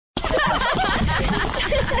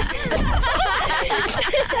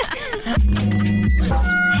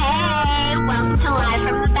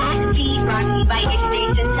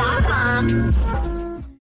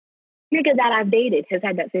nigga that I've dated has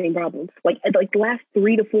had that same problem. Like the last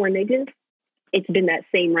 3 to 4 niggas, it's been that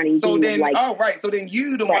same running. So theme then, of like, oh right. So then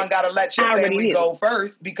you the one got to let your family go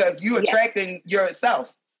first because you attracting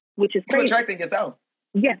yourself, which is crazy. You attracting yourself.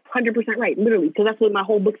 Yeah, 100% right. Literally, because that's what my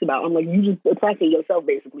whole book's about. I'm like, you just attracting yourself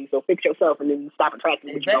basically. So fix yourself, and then you stop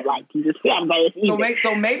attracting what you don't like. You just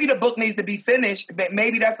so maybe the book needs to be finished, but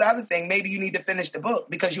maybe that's the other thing. Maybe you need to finish the book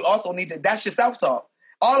because you also need to. That's your self-talk.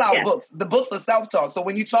 All our books, the books are self-talk. So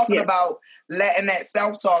when you're talking about letting that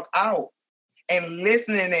self-talk out and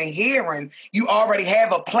listening and hearing, you already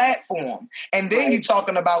have a platform. And then you're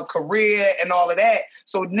talking about career and all of that.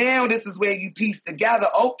 So now this is where you piece together,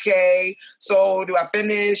 okay, so do I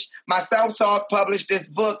finish my self-talk, publish this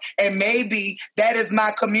book? And maybe that is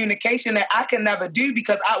my communication that I can never do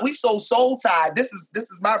because we so soul-tied. This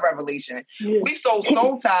is my revelation. Yeah. We so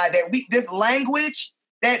soul-tied that this language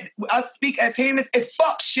that us speak as humans, it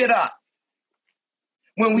fucks shit up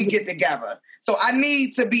when we get together. So I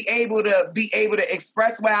need to be able to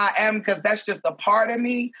express where I am because that's just a part of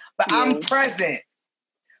me. But I'm present.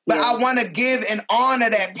 But I want to give and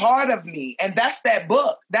honor that part of me. And that's that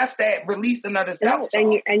book. That's that releasing of the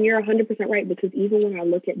self-talk. And you're 100% right because even when I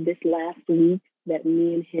look at this last week that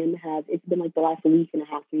me and him have, it's been like the last week and a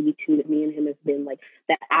half, maybe 2 that me and him have been like,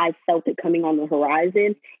 that I felt it coming on the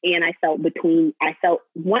horizon. And I felt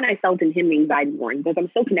in him anxiety warring because I'm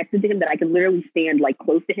so connected to him that I can literally stand like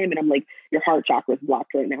close to him and I'm like, your heart chakra's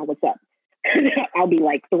blocked right now. What's up? I'll be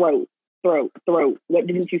like, throat. What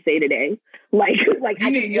didn't you say today? Like I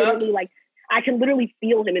can literally I can literally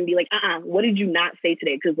feel him and be like, what did you not say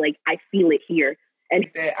today? Because like I feel it here. And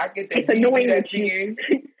I get that. It's annoying that to you.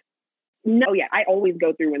 No, yeah, I always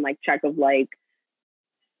go through and like check of like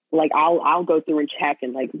I'll go through and check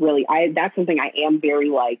and like really that's something I am very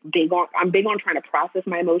like big on. I'm big on trying to process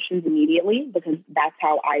my emotions immediately because that's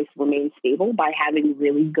how I remain stable by having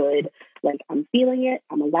really good, like I'm feeling it,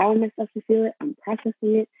 I'm allowing myself to feel it, I'm processing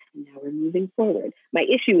it, and now we're moving forward. My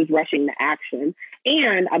issue is rushing the action.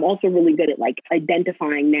 And I'm also really good at like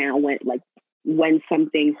identifying now when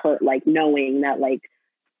something hurt, like knowing that like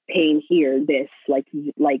pain here, this like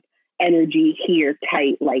energy here,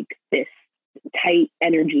 tight, like this tight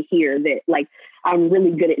energy here, that like I'm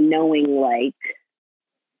really good at knowing like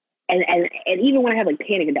and even when I have like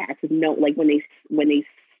panic attacks, like when they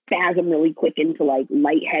spasm really quick into like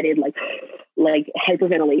lightheaded, like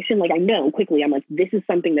hyperventilation, like I know quickly, I'm like, this is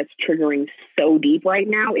something that's triggering so deep right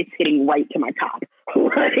now, it's hitting right to my top.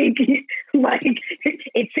 like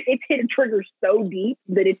it's hit a trigger so deep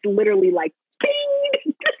that it's literally like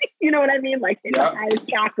bing! You know what I mean? Like it's the highest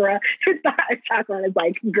chakra. It's the highest chakra, and it's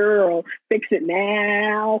like, girl, fix it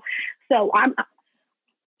now. So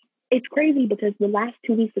it's crazy because the last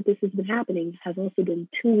 2 weeks that this has been happening has also been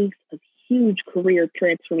 2 weeks of huge career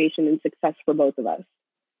transformation and success for both of us.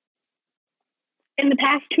 In the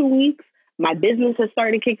past 2 weeks, my business has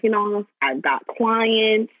started kicking off. I've got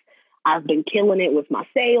clients. I've been killing it with my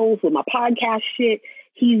sales, with my podcast shit.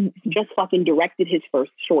 He's just fucking directed his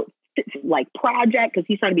first short like project because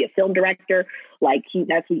he's trying to be a film director. Like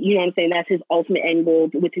that's, you know what I'm saying? That's his ultimate end goal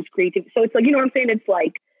with his creativity. So it's like, you know what I'm saying? It's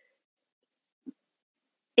like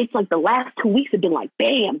the last 2 weeks have been like,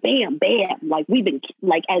 bam, bam, bam. Like we've been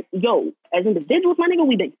like, as individuals, my nigga,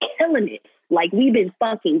 we've been killing it. Like we've been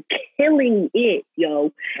fucking killing it,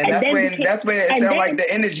 yo. And that's where it sounds like the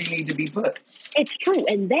energy need to be put. It's true.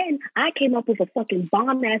 And then I came up with a fucking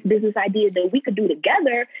bomb-ass business idea that we could do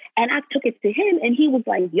together. And I took it to him and he was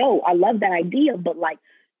like, yo, I love that idea, but like,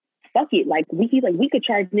 fuck it. Like we could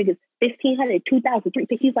charge niggas $1,500, $2,000,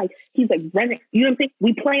 $3,000. He's like running. You know what I'm saying?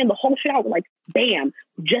 We planned the whole shit out. We're like, bam,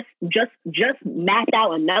 just mapped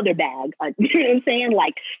out another bag. You know what I'm saying?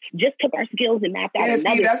 Like, just took our skills and mapped out another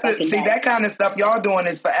bag. That kind of stuff y'all doing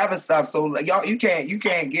is forever stuff. So like, y'all, you can't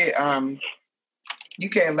get you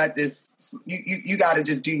can't let this. You got to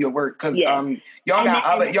just do your work because y'all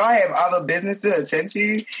have other business to attend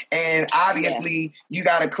to, and obviously you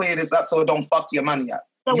got to clear this up so it don't fuck your money up.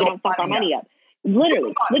 So we don't fuck our money up.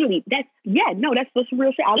 Literally, that's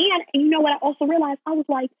real shit. And you know what I also realized? I was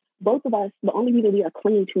like, both of us, the only reason we are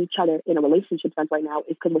clinging to each other in a relationship sense right now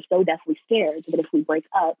is because we're so deathly scared that if we break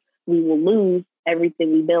up, we will lose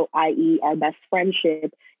everything we built, i.e. our best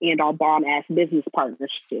friendship and our bomb-ass business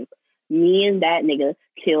partnership. Me and that nigga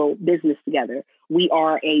kill business together. We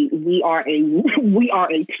are a team.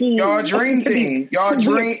 Y'all dream team. Y'all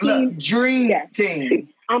dream team.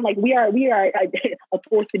 I'm like, we are a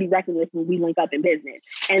force to be reckoned with when we link up in business.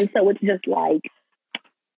 And so it's just like,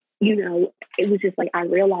 you know, it was just like, I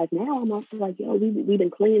realized now, I'm also like, yo, we've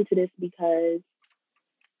been clinging to this because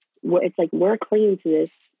we're clinging to this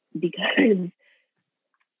because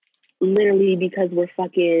literally because we're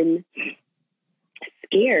fucking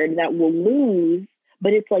scared that we'll lose.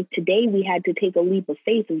 But it's like today we had to take a leap of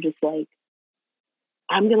faith and just like,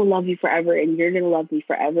 I'm going to love you forever and you're going to love me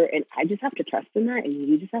forever. And I just have to trust in that. And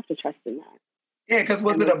you just have to trust in that. Yeah, because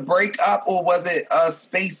was it a breakup or was it a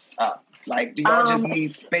space up? Like, do y'all just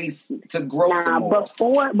need space to grow some more?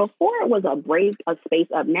 Before it was a space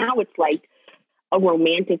up. Now it's like a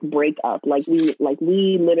romantic breakup. Like we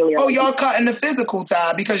literally. Oh, y'all cutting the physical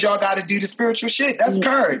tie because y'all got to do the spiritual shit. That's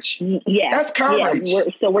courage. Yeah, that's courage.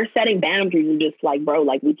 Yeah. We're setting boundaries and just like, bro,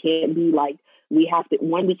 like we can't be like we have to.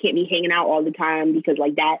 One, we can't be hanging out all the time because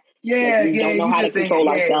like that. Yeah, like, we don't know how to control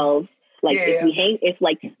ourselves. Like if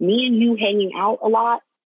like me and you hanging out a lot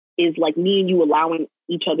is like me and you allowing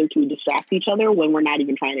each other to distract each other when we're not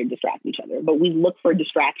even trying to distract each other, but we look for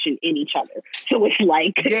distraction in each other. So it's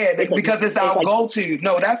like because it's our go-to.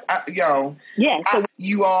 No, that's yo. Yeah, so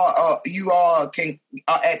you all can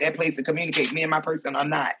at that place to communicate. Me and my person are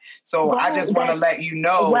not. So I just want to let you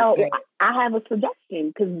know. Well, I have a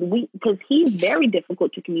suggestion because he's very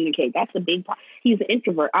difficult to communicate. That's a big part. He's an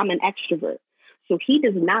introvert. I'm an extrovert. So he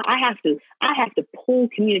does not. I have to pull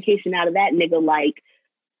communication out of that nigga like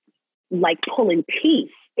pulling teeth.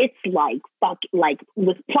 It's like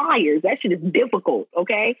with pliers. That shit is difficult.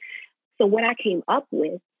 Okay. So what I came up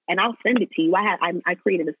with, and I'll send it to you. I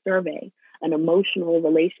created a survey, an emotional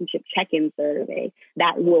relationship check-in survey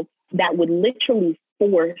that would literally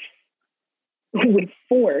force the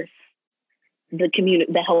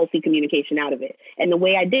healthy communication out of it. And the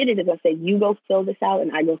way I did it is I said, you go fill this out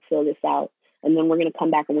and I go fill this out. And then we're going to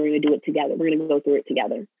come back and we're going to do it together. We're going to go through it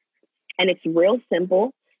together. And it's real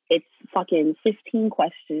simple. It's fucking 15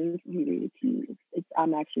 questions.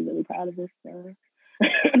 I'm actually really proud of this.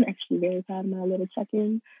 I'm actually very proud of my little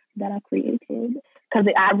check-in that I created. Because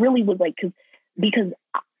I really was like, because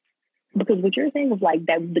what you're saying was like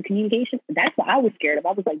that the communication, that's what I was scared of.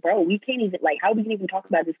 I was like, bro, we can't even, like, how we can even talk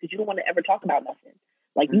about this because you don't want to ever talk about nothing.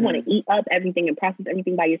 Like, you want to eat up everything and process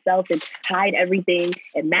everything by yourself and hide everything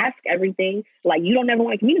and mask everything. Like, you don't ever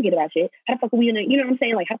want to communicate about shit. How the fuck are we going to, you know what I'm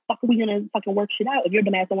saying? Like, how the fuck are we going to fucking work shit out if your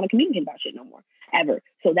dumb ass don't want to communicate about shit no more, ever?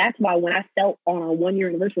 So that's why when I felt on our 1-year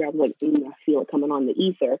anniversary, I was like, I feel it coming on the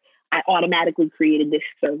ether. I automatically created this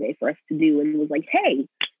survey for us to do and was like, hey,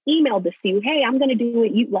 email this to you. Hey, I'm going to do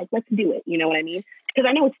it. You like, let's do it. You know what I mean? Because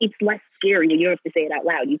I know it's less scary and you don't have to say it out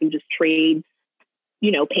loud. You can just trade,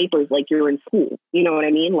 papers like you're in school. You know what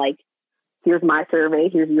I mean? Like, here's my survey,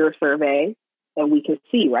 here's your survey, and we can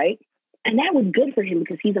see, right? And that was good for him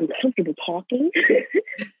because he's uncomfortable talking.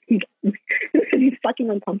 he's fucking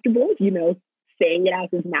uncomfortable, saying it out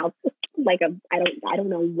his mouth. Like, I don't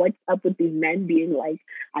know what's up with these men being like,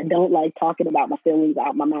 I don't like talking about my feelings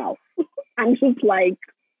out my mouth. I'm just like,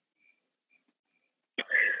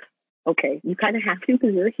 okay, you kind of have to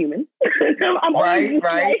because you're a human. I'm right.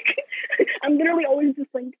 Like, I'm literally always just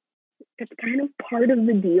like, that's kind of part of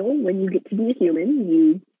the deal. When you get to be a human,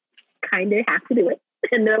 you kind of have to do it.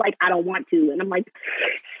 And they're like, I don't want to. And I'm like,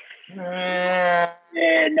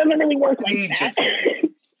 it doesn't really work like that.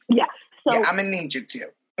 Yeah. So I'm going to need you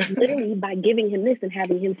to. Literally, by giving him this and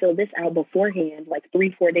having him fill this out beforehand, like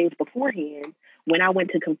 3-4 days beforehand, when I went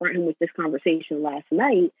to confront him with this conversation last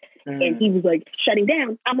night, and he was like shutting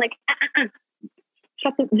down, I'm like,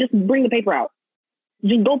 just bring the paper out.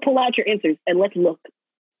 Just go pull out your answers and let's look.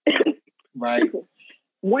 Right.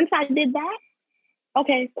 Once I did that,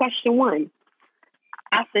 okay, question 1.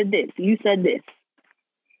 I said this. You said this.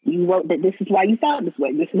 You wrote that this is why you felt this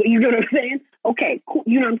way. This is what you know what I'm saying? Okay, cool.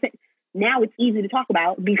 You know what I'm saying? Now it's easy to talk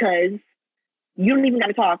about because you don't even got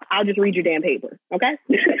to talk. I'll just read your damn paper. Okay?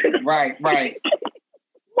 Right. Right.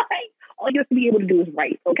 All you have to be able to do is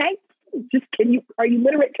write. Okay? Are you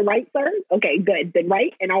literate to write, sir? Okay, good. Then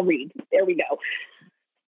write and I'll read. There we go.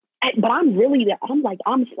 But I'm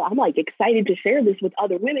excited to share this with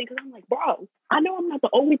other women because I'm like, bro, I know I'm not the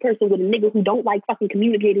only person with a nigga who don't like fucking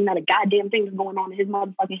communicating not a goddamn thing's going on in his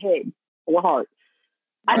motherfucking head or heart.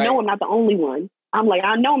 I know I'm not the only one. I'm like,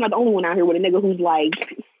 I know I'm not the only one out here with a nigga who's like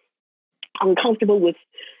uncomfortable with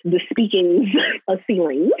the speaking of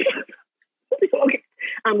feelings. Okay.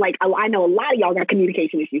 I'm like, I know a lot of y'all got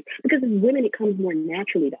communication issues because as women, it comes more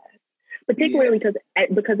naturally to us. Particularly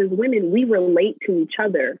because as women, we relate to each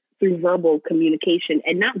other through verbal communication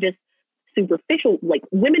and not just superficial. Like,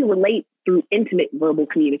 women relate through intimate verbal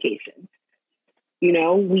communication.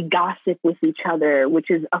 We gossip with each other,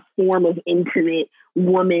 which is a form of intimate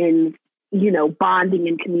woman, bonding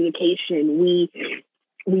and communication.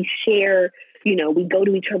 We share, we go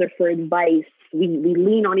to each other for advice. We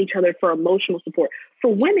lean on each other for emotional support.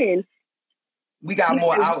 For women, we got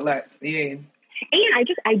more outlets. Yeah. And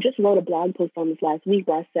I just wrote a blog post on this last week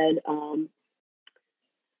where I said,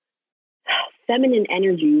 feminine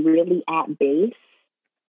energy really at base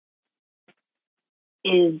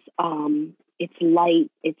is, it's light,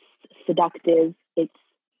 it's seductive, it's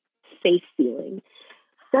safe feeling.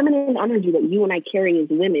 Feminine energy that you and I carry as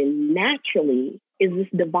women naturally is this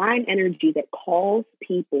divine energy that calls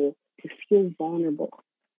people to feel vulnerable,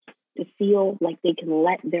 to feel like they can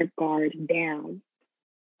let their guard down.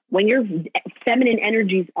 When your feminine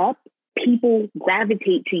energy's up, people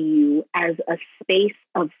gravitate to you as a space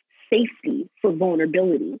of safety for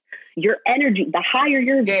vulnerability. Your energy, the higher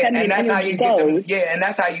your feminine energy goes. And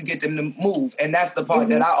that's how you get them to move. And that's the part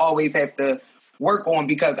that I always have to work on,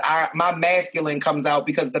 because my masculine comes out,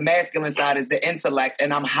 because the masculine side is the intellect,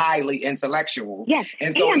 and I'm highly intellectual. Yes.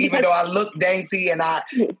 And so even though I look dainty and I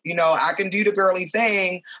can do the girly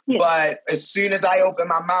thing, but as soon as I open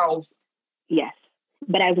my mouth. Yes.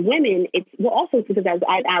 But as women, it's also because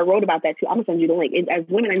I wrote about that too. I'm gonna send you the link. As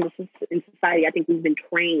women in society, I think we've been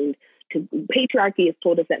trained to. Patriarchy has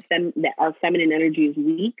told us that our feminine energy is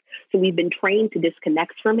weak, so we've been trained to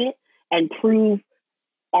disconnect from it and prove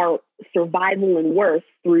our survival and worth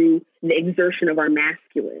through the exertion of our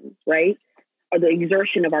masculine, right? Or the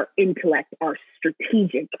exertion of our intellect, our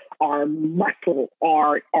strategic, our muscle,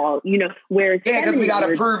 our whereas because we got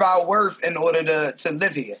to prove our worth in order to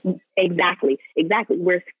live here. Exactly.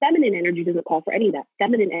 Whereas feminine energy doesn't call for any of that.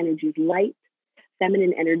 Feminine energy is light.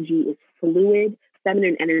 Feminine energy is fluid.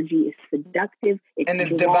 Feminine energy is seductive.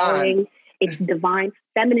 It's divine. It's divine.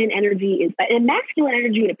 Feminine energy is, and masculine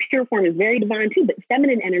energy in a pure form is very divine too, but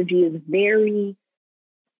feminine energy is very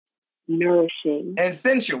nourishing. And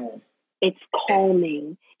sensual. It's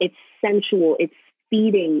calming. It's sensual. It's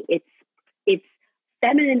feeding. It's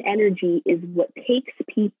feminine energy is what takes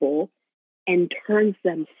people and turns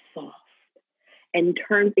them soft.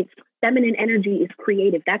 Its feminine energy is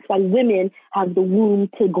creative. That's why women have the womb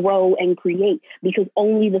to grow and create, because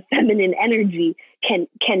only the feminine energy can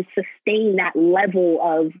sustain that level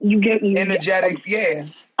of energetic, energetic,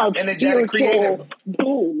 creative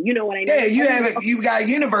boom. You know what I mean? Yeah, you got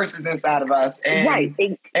universes inside of us, and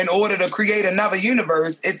in order to create another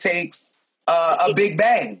universe, it takes a big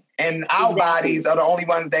bang, and our bodies are the only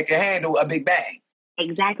ones that can handle a big bang.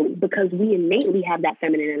 Exactly, because we innately have that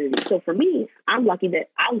feminine energy. So for me, I'm lucky that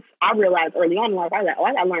I realized early on in life, I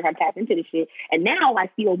gotta learn how to tap into this shit. And now I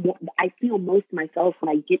feel most myself when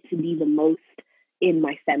I get to be the most in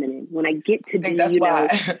my feminine. When I get to be,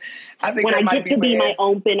 my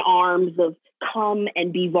open arms of come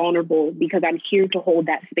and be vulnerable, because I'm here to hold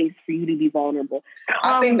that space for you to be vulnerable.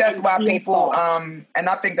 I think that's why people,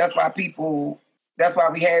 that's why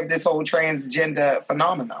we have this whole transgender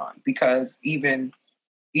phenomenon, because even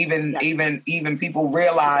people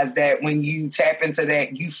realize that when you tap into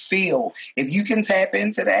that, if you can tap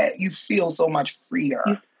into that, you feel so much freer.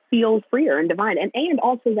 You feel freer and divine. And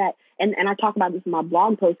also that, and I talk about this in my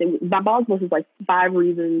blog post. My blog post is like 5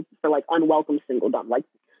 reasons for like unwelcome singledom. Like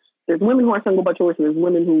there's women who are single by choice, and there's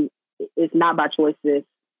women who it's not by choice. So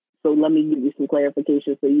let me give you some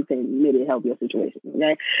clarification so you can maybe help your situation.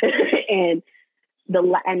 Okay. and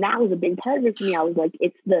that was a big part of it for me. I was like,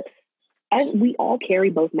 we all carry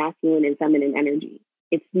both masculine and feminine energy.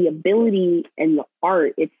 It's the ability and the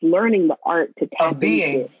art. It's learning the art to tap of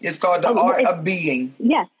being. It's called the art of being.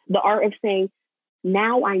 Yes, the art of saying,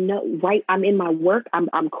 now I know, right? I'm in my work. I'm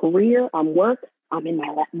career. I'm work. I'm in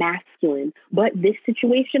my masculine. But this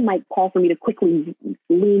situation might call for me to quickly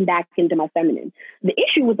lean back into my feminine. The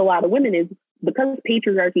issue with a lot of women is, because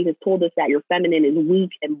patriarchy has told us that your feminine is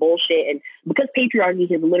weak and bullshit, and because patriarchy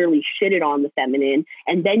has literally shitted on the feminine,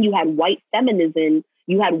 and then you had white feminism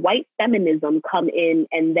come in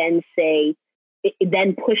and then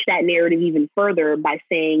then push that narrative even further by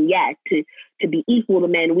saying, to be equal to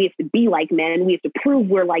men, we have to be like men. We have to prove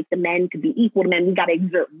we're like the men. To be equal to men, we got to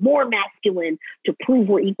exert more masculine to prove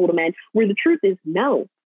we're equal to men. Where the truth is, no.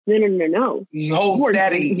 You hold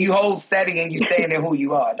steady. You hold steady, and you stand in who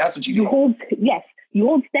you are. That's what you do. You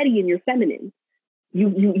hold steady in your feminine. You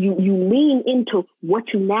lean into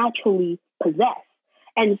what you naturally possess.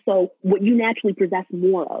 And so what you naturally possess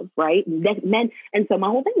more of, right? Men. And so my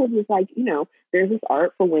whole thing was just like, there's this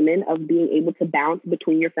art for women of being able to bounce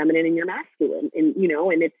between your feminine and your masculine. And,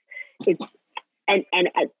 and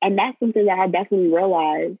and that's something that I definitely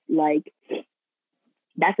realized, like,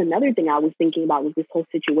 that's another thing I was thinking about with this whole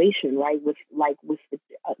situation, right? With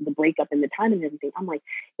the breakup and the time and everything. I'm like,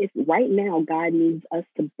 if right now God needs us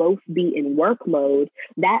to both be in work mode,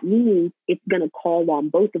 that means it's going to call on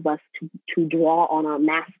both of us to draw on our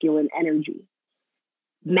masculine energy.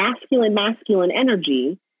 Masculine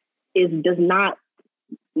energy does not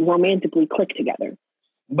romantically click together.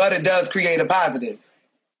 But it does create a positive.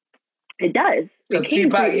 It does. Because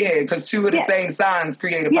two of the same signs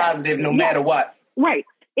create a positive no matter what. Right.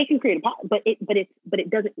 It can create a positive, but it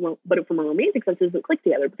doesn't. But from a romantic sense, it doesn't click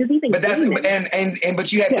together because even. But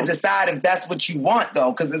but you have to decide if that's what you want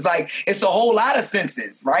though, because it's like it's a whole lot of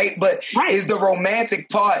senses, right? But is the romantic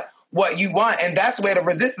part what you want, and that's where the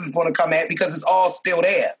resistance is going to come at because it's all still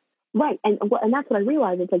there. Right, and that's what I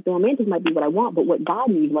realized. It's like the romantic might be what I want, but what God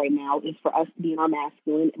needs right now is for us to be in our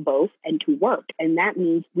masculine both and to work, and that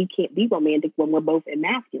means we can't be romantic when we're both in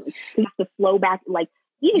masculine. We have to flow back, like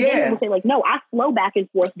even people say, like, no, I flow back and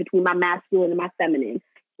forth between my masculine and my feminine,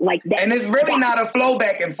 like that. And it's really not a flow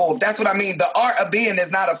back and forth. That's what I mean. The art of being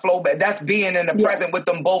is not a flow back. That's being in the present with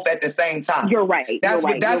them both at the same time. You're right. That's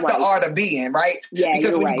the art of being, right? Yeah,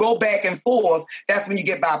 because when you go back and forth, that's when you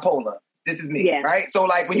get bipolar. This is me, right? So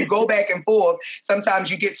like when you go back and forth,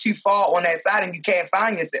 sometimes you get too far on that side and you can't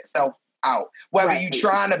find yourself out, whether you're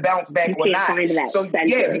trying to bounce back or not. So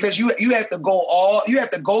because you have to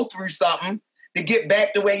go through something to get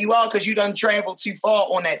back to where you are because you done traveled too far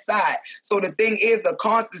on that side. So the thing is the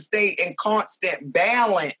constant state and constant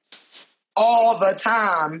balance all the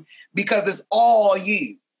time because it's all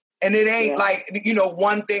you. And it ain't like,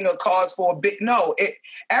 one thing a cause for a bit. No,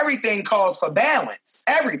 everything calls for balance.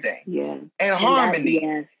 Everything. Yeah. And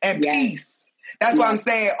harmony and peace. That's why I'm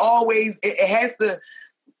saying always it has to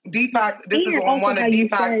Deepak. This is on one of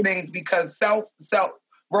Deepak's things because self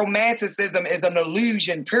romanticism is an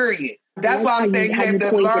illusion, period. That's why I'm saying you have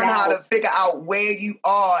to learn how to figure out where you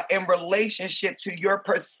are in relationship to your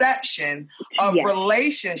perception of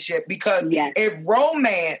relationship. Because if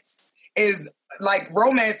romance is like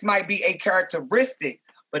romance might be a characteristic,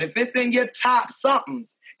 but if it's in your top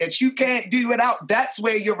somethings that you can't do without, that's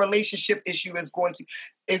where your relationship issue is going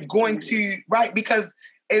to right because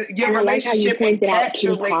your relationship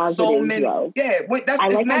encapsulates so many.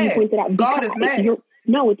 It's mad. God is mad.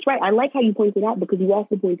 No, it's right. I like how you pointed out because you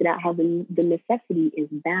also pointed out how the necessity is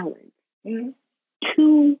balance. Mm-hmm.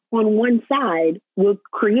 Two on one side will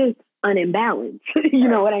create an imbalance. You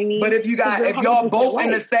know what I mean? But if y'all both in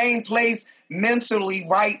the same place mentally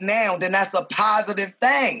right now, then that's a positive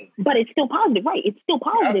thing. But it's still positive, right? It's still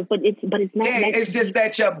positive, but it's not. Yeah, it's just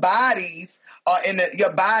that your bodies are in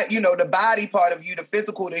your body. The body part of you, the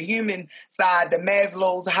physical, the human side, the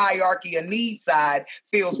Maslow's hierarchy of needs side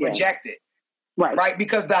feels rejected. Right.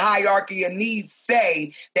 Because the hierarchy of needs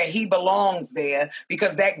say that he belongs there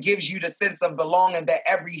because that gives you the sense of belonging that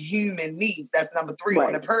every human needs. That's number 3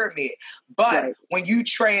 on the pyramid. But when you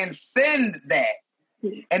transcend that,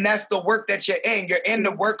 and that's the work that you're in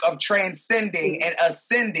the work of transcending and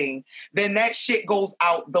ascending, then that shit goes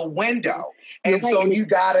out the window. And so you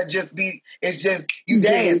gotta just you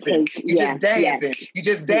dancing. You just dancing. You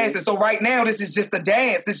just dancing. So right now, this is just a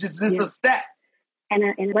dance. This is just a step.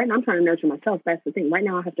 And right now I'm trying to nurture myself. That's the thing. Right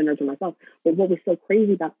now I have to nurture myself. But what was so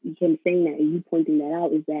crazy about him saying that and you pointing that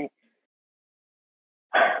out is that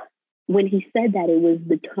when he said that, it was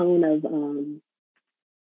the tone of,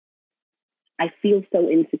 I feel so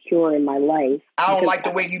insecure in my life. I don't like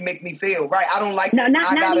the way you make me feel. Right. I don't like not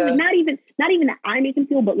even that I make him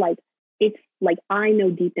feel, but like, it's like, I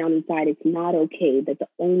know deep down inside, it's not okay that the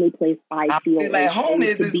only place I feel at home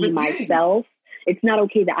is to be with myself. It's not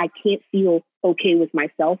okay that I can't feel okay with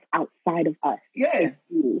myself outside of us. Yeah.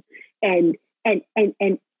 And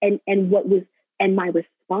what was, and my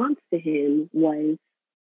response to him was,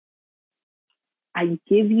 I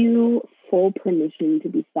give you full permission to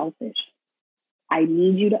be selfish. I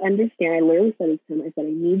need you to understand. I literally said this to him. I said,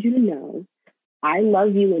 I need you to know I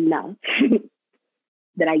love you enough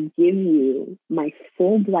that I give you my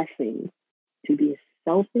full blessing to be as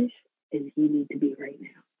selfish as you need to be right now.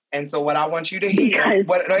 And so what I want you to hear,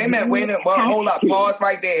 wait a minute, hold up, pause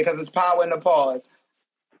right there, because it's power in the pause.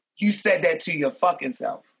 You said that to your fucking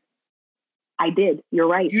self. I did. You're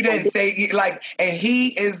right. You didn't say, like, and he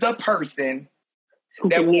is the person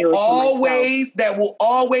that will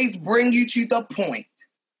always bring you to the point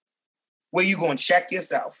where you're going to check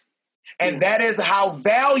yourself. And that is how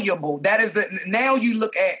valuable, now you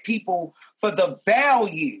look at people for the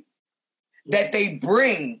value that they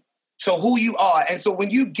bring to who you are. And so when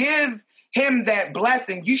you give him that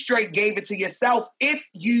blessing, you straight gave it to yourself if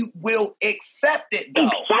you will accept it, though.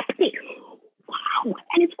 Accept it. Wow.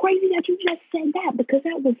 And it's crazy that you just said that because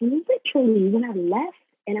that was literally when I left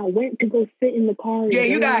and I went to go sit in the car. Yeah,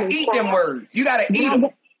 you got to eat them words. You got to eat them.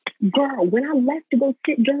 Girl, when I left to go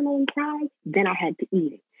sit, journal, and cry, then I had to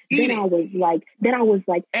eat it. Then I was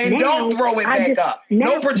like, and don't throw it back up.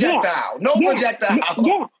 No projectile. No projectile.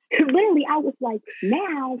 Yeah. Literally, I was like,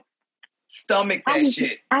 now stomach that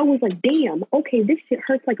shit. I was like, damn, okay, this shit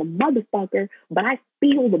hurts like a motherfucker, but I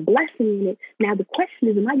feel the blessing in it. Now the question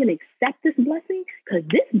is, am I gonna accept this blessing? Because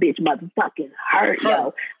this bitch motherfucking hurt,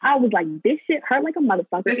 yo. I was like, this shit hurt like a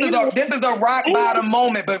motherfucker. This is a rock bottom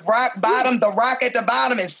moment, but rock bottom, the rock at the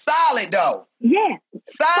bottom is solid though. Yeah.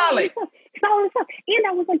 Solid. Solid as fuck. And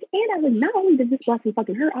I was like, not only does this blessing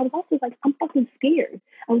fucking hurt, I was also like, I'm fucking scared.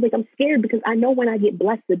 I was like, I'm scared because I know when I get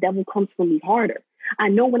blessed, the devil comes for me harder. I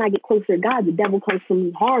know when I get closer to God, the devil comes for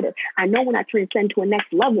me harder. I know when I transcend to a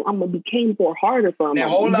next level, I'm going to be came for harder for him. Now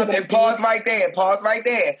hold up and pause right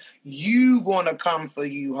there. You going to come for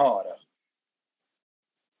you harder.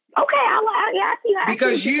 Okay, I see that.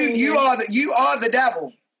 Because you are the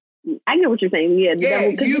devil. I get what you're saying. Yeah, the devil.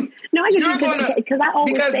 I get because I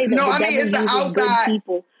always say that the devil uses good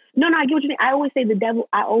people. No, I get what you're saying. I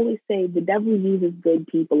always say the devil uses good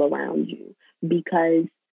people around you because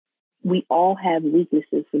we all have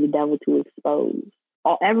weaknesses for the devil to expose.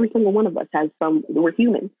 Every single one of us has some. We're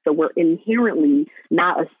human, so we're inherently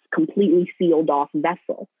not a completely sealed off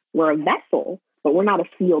vessel. We're a vessel, but we're not a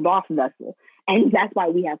sealed off vessel, and that's why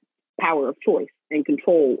we have power of choice and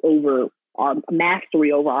control over our mastery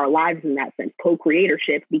over our lives in that sense,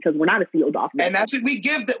 co-creatorship, because we're not a sealed off vessel. And that's what we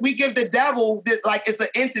give the devil, like it's an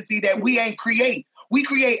entity that we ain't create. We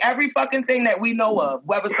create every fucking thing that we know of,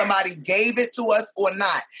 whether somebody gave it to us or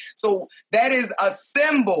not. So that is a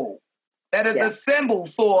symbol. That is a symbol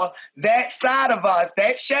for that side of us,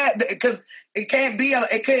 that shadow, because it can't be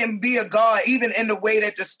a God, even in the way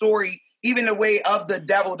that the story, even the way of the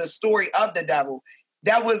devil, the story of the devil.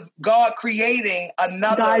 That was God creating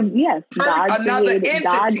another entity.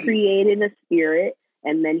 God created a spirit,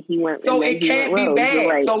 and then he went. So it can't be bad.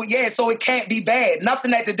 Right. So it can't be bad. Nothing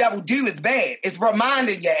that the devil do is bad. It's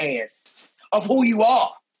reminding your ass of who you are.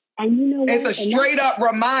 And you know what? It's a straight up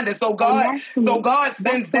reminder. So God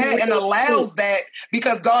sends that and allows that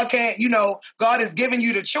because God can't, God is giving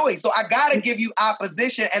you the choice. So I got to give you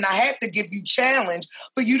opposition and I have to give you challenge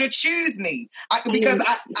for you to choose me. Because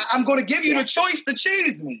I'm going to give you the choice to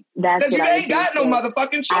choose me. Because you ain't got no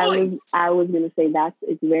motherfucking choice. I was going to say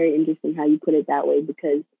it's very interesting how you put it that way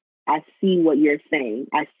because I see what you're saying.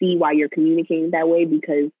 I see why you're communicating that way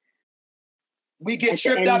because we get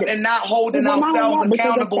tripped up and not holding ourselves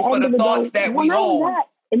accountable for the thoughts that we hold.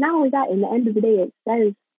 And not only that, in the end of the day, it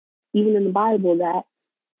says, even in the Bible, that,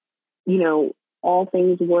 all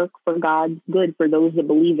things work for God's good for those that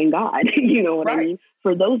believe in God. You know what I mean?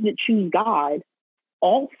 For those that choose God,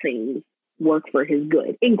 all things work for his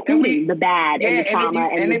good, including the bad and the trauma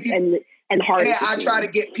and hard. Yeah, I try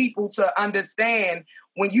to get people to understand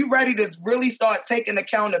when you're ready to really start taking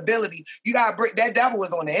accountability, you got to break that devil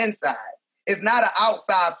is on the inside. It's not an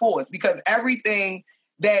outside force because everything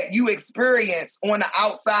that you experience on the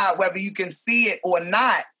outside, whether you can see it or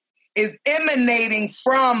not, is emanating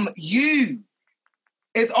from you.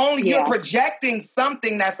 It's only you're projecting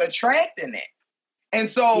something that's attracting it. And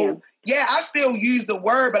so, I still use the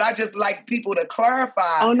word, but I just like people to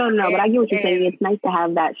clarify. Oh, no, but I get what you're saying. It's nice to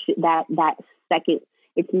have that second.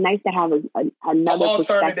 It's nice to have another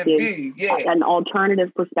alternative view, an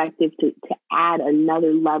alternative perspective to add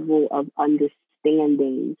another level of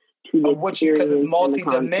understanding to the because it's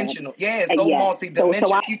multidimensional. It's so multidimensional.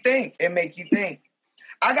 So you think it make you think.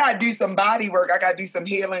 I gotta do some body work. I gotta do some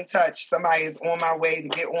healing touch. Somebody is on my way to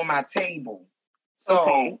get on my table.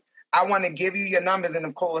 So I want to give you your numbers, and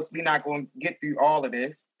of course, we're not going to get through all of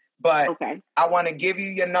this. But I want to give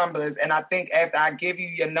you your numbers, and I think after I give you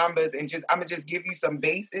your numbers, and I'm gonna just give you some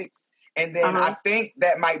basics, and then I think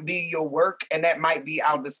that might be your work, and that might be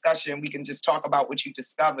our discussion. We can just talk about what you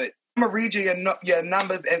discovered. I'm gonna read you your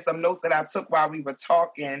numbers and some notes that I took while we were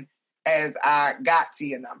talking as I got to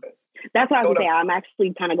your numbers. That's what I was saying. I'm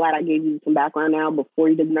actually kind of glad I gave you some background now before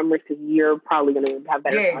you did the numbers because you're probably going to have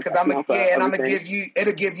better. Yeah, because I'm gonna give you.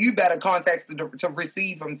 It'll give you better context to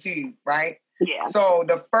receive them too, right? Yeah. So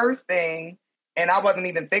the first thing, and I wasn't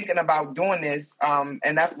even thinking about doing this, and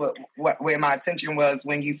that's where my attention was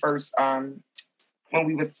when you first, when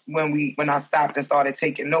I stopped and started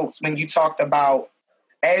taking notes. When you talked about,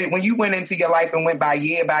 when you went into your life and went by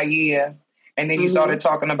year, and then you started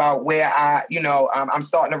talking about where I'm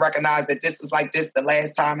starting to recognize that this was like this the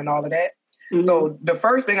last time and all of that. Mm-hmm. So the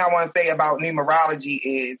first thing I want to say about numerology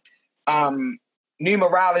is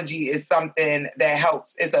numerology is something that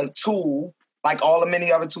helps. It's a tool. Like all the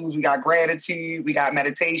many other tools, we got gratitude, we got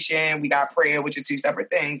meditation, we got prayer, which are two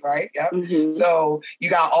separate things, right? Yep. Mm-hmm. So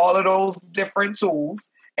you got all of those different tools.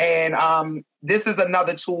 And this is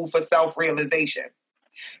another tool for self-realization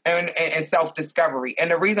and self-discovery.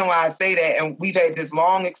 And the reason why I say that, and we've had this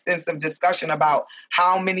long, extensive discussion about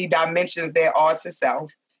how many dimensions there are to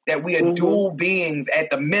self, that we are dual beings at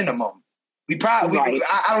the minimum. We probably,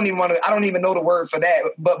 I don't even know the word for that,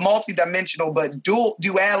 but multidimensional, but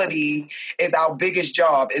duality is our biggest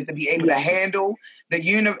job, is to be able to handle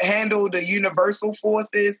the universal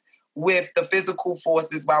forces with the physical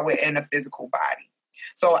forces while we're in a physical body.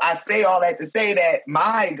 So I say all that to say that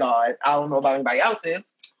my God, I don't know about anybody else's,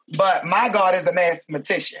 but my God is a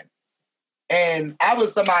mathematician. And I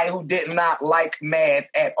was somebody who did not like math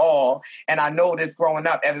at all. And I know this growing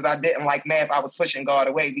up, as I didn't like math, I was pushing God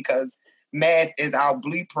away because math is our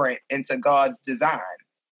blueprint into God's design.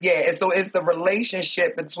 Yeah, and so it's the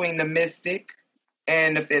relationship between the mystic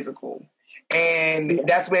and the physical. And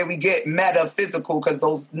that's where we get metaphysical, because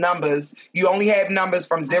those numbers, you only have numbers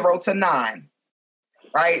from 0 to 9,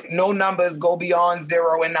 right? No numbers go beyond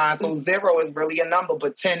 0 and 9. So 0 is really a number,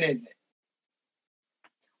 but 10 isn't.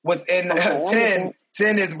 What's in 10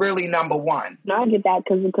 is really number 1. No, I get that,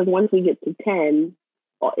 because once we get to 10,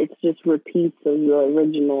 it's just repeats of the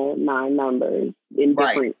original 9 numbers in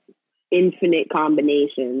different infinite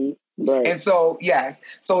combinations. But, and so, yes.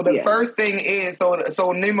 So the first thing is, so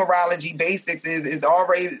numerology basics is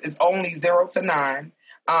only 0 to 9.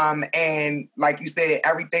 And like you said,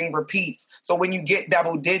 everything repeats. So when you get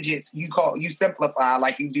double digits, you simplify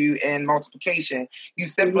like you do in multiplication. You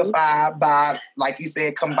simplify by, like you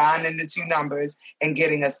said, combining the two numbers and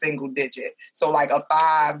getting a single digit. So like a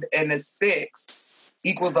 5 and a 6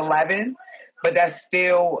 equals 11, but that's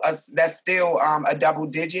still a double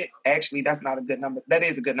digit. Actually, that's not a good number. That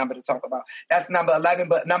is a good number to talk about. That's number 11,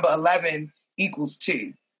 but number 11 equals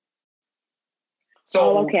 2.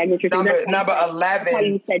 So I get your number 11. That's why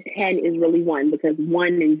you said 10 is really 1, because 1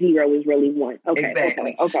 and 0 is really 1. Okay.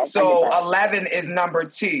 Exactly. Okay. So 11 is number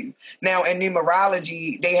 2. Now in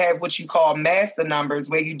numerology, they have what you call master numbers,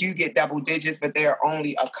 where you do get double digits, but there are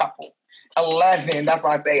only a couple. 11. That's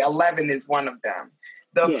why I say 11 is one of them.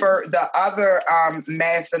 The other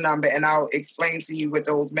master number, and I'll explain to you what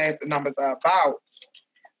those master numbers are about.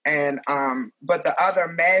 And but the other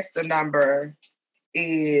master number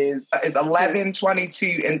is 11,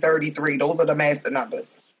 22, and 33. Those are the master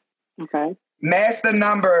numbers. Okay. Master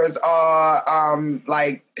numbers are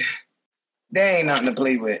like, they ain't nothing to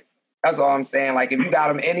play with. That's all I'm saying. Like if you got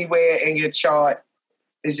them anywhere in your chart,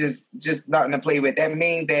 it's just nothing to play with. That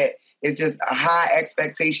means that it's just a high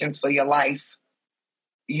expectations for your life.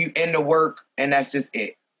 You in the work, and that's just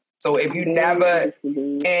it. So if you never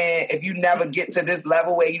get to this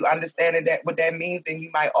level where you understand that what that means, then you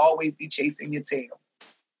might always be chasing your tail.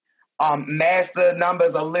 Master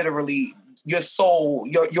numbers are literally your soul.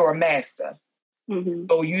 You're a master. Mm-hmm.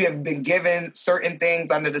 So you have been given certain things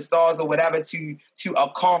under the stars or whatever to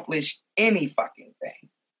accomplish any fucking thing.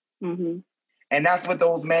 Mm-hmm. And that's what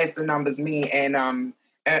those master numbers mean. And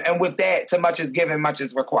with that, too much is given, much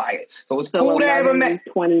is required. So it's cool to have a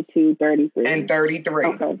 22, 33. And 33.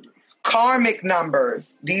 Okay. Karmic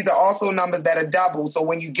numbers. These are also numbers that are double. So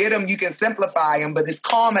when you get them, you can simplify them, but it's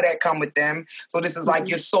karma that come with them. So this is like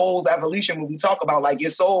your soul's evolution. When we talk about like your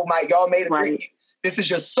soul, y'all made a great. This is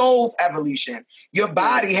your soul's evolution. Your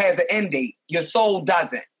body has an end date. Your soul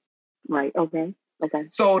doesn't. Right. Okay.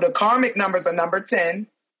 So the karmic numbers are number 10.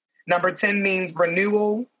 Number 10 means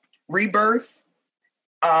renewal, rebirth,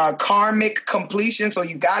 karmic completion. So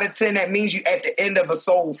you got a 10. That means you at the end of a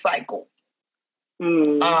soul cycle.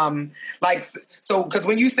 Because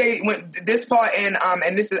when you say this part and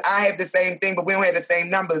this is, I have the same thing, but we don't have the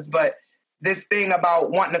same numbers, but this thing about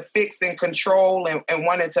wanting to fix and control and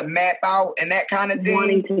wanting to map out and that kind of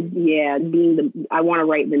thing. I want to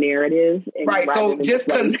write the narrative. Right. So just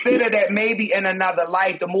consider that maybe in another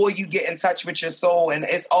life, the more you get in touch with your soul, and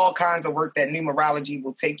it's all kinds of work that numerology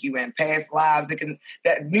will take you in. Past lives, that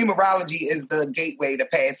numerology is the gateway to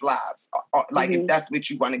past lives. If that's what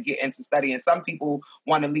you want to get into studying. Some people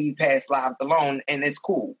want to leave past lives alone, and it's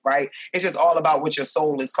cool, right? It's just all about what your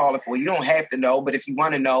soul is calling for. You don't have to know, but if you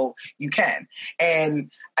want to know, you can. And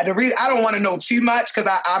the reason I don't want to know too much, because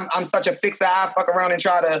I'm such a fixer. I fuck around and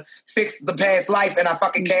try to fix the past life, and I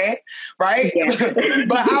fucking can't, right? Yeah.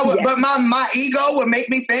 But my ego would make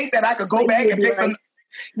me think that I could go back and pick some.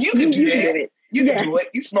 You can do that. You can do it.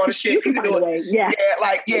 You smart as shit. You can do it. Yeah.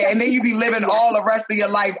 And then you be living all the rest of your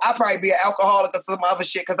life. I'll probably be an alcoholic or some other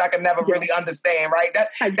shit because I can never really understand, right?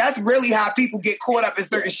 That's really how people get caught up in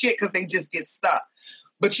certain shit, because they just get stuck.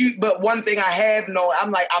 But one thing I have known,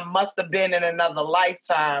 I'm like, I must have been in another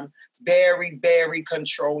lifetime very, very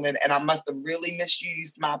controlling, and I must have really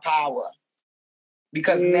misused my power.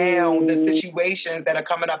 Because now the situations that are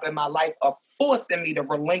coming up in my life are forcing me to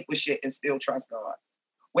relinquish it and still trust God.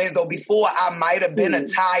 Whereas though before I might have been a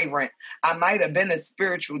tyrant, I might have been a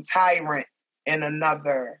spiritual tyrant in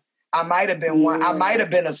another I might have been one. I might have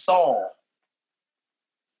been a Saul.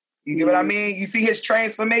 You get what I mean? You see his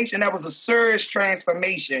transformation? That was a surge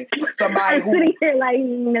transformation. Somebody who... sitting here like,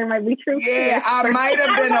 there might be truth. Yeah, I might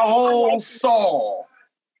have been a whole Saul.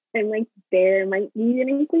 And like, there might be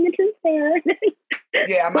anything of truth there.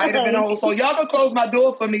 Yeah, I might have been a whole Saul. Y'all can close my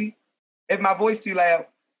door for me if my voice too loud.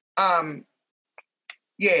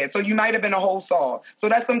 Yeah, so you might have been a whole Saul. So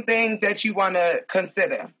that's some things that you want to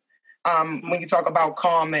consider when you talk about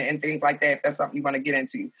karma and things like that, if that's something you want to get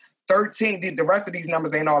into. 13, the rest of these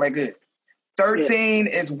numbers ain't all that good. 13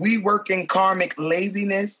 is reworking karmic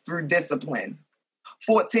laziness through discipline.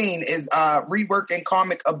 14 is reworking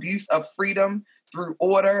karmic abuse of freedom through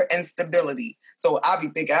order and stability. So I be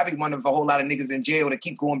thinking, I be one of a whole lot of niggas in jail that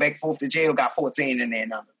keep going back and forth to jail, got 14 in their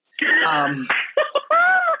numbers.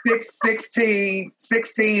 16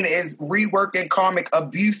 is reworking karmic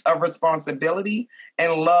abuse of responsibility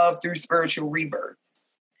and love through spiritual rebirth.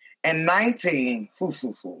 And 19,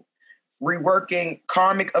 reworking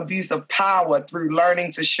karmic abuse of power through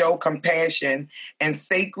learning to show compassion and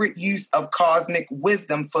sacred use of cosmic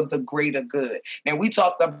wisdom for the greater good. Now, we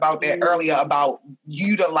talked about that earlier, about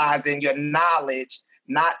utilizing your knowledge,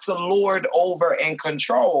 not to lord over and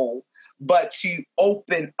control, but to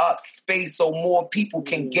open up space so more people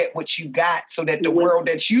can get what you got, so that the world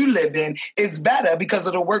that you live in is better because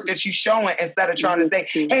of the work that you're showing. Instead of trying to say,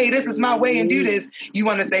 hey, this is my way and do this, you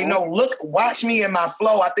want to say, no, look, watch me in my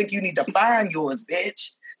flow. I think you need to find yours,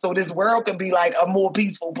 bitch. So this world can be like a more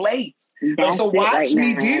peaceful place. So watch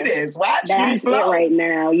me do this. Watch me flow. It right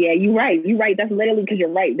now. Yeah, you're right. You're right. That's literally, because you're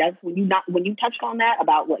right. That's when you touched on that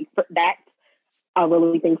about like that. I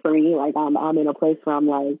really think for me, like I'm in a place where I'm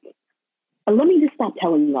like, let me just stop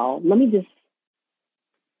telling y'all. Let me just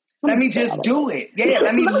do it. Yeah,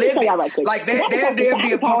 let me live it. Like there'll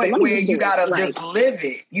be a point where you gotta just live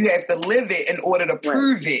it. You have to live it in order to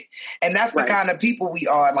prove it. And that's the kind of people we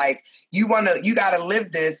are. Like you gotta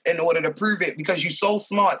live this in order to prove it, because you're so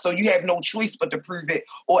smart. So you have no choice but to prove it,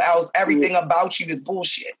 or else everything about you is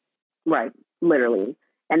bullshit. Right. Literally.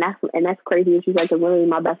 And that's crazy. And she's like, literally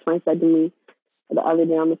my best friend said to me the other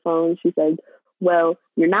day on the phone, she said, well,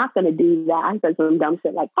 you're not going to do that. I said some dumb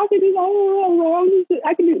shit like, I can do that.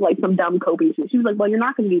 I can do like some dumb coping shit. She was like, well, you're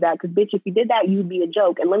not going to do that because, bitch, if you did that, you'd be a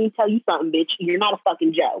joke. And let me tell you something, bitch, you're not a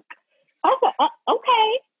fucking joke. I said,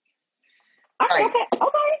 okay.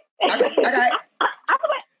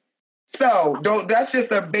 So that's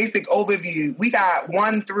just a basic overview. We got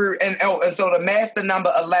 1 through, and so the master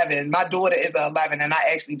number 11, my daughter is 11, and I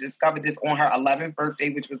actually discovered this on her 11th birthday,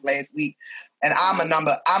 which was last week. And I'm a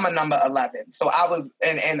number 11. So I was,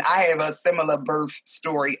 and I have a similar birth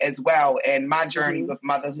story as well. And my journey with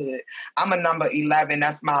motherhood, I'm a number 11.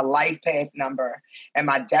 That's my life path number. And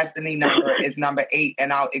my destiny number is number 8.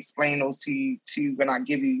 And I'll explain those to you too when I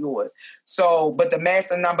give you yours. So, but the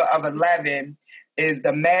master number of 11 is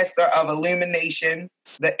the master of illumination,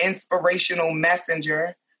 the inspirational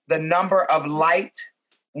messenger, the number of light,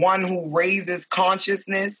 one who raises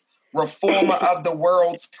consciousness, reformer of the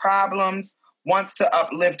world's problems, wants to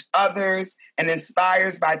uplift others, and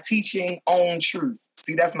inspires by teaching own truth.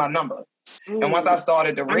 See, that's my number. And once I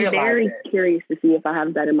started to realize I'm very curious to see if I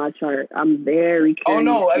have that in my chart. I'm very curious.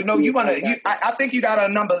 Oh, no, you want to, I think you got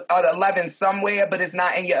a number 11 somewhere, but it's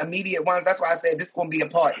not in your immediate ones. That's why I said this is going to be a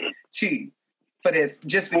part 2. For this,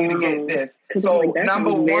 just for you to get this. So like, number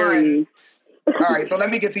 1. All right, so let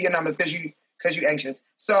me get to your numbers because you anxious.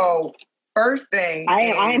 So first thing, I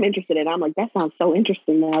am interested in. I'm like, that sounds so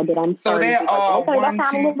interesting now that I'm. So there are 1,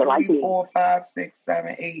 2, 3, 4, 5, 6,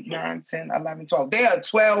 7, 8, 9, 10, 11, 12. There are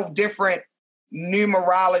 12 different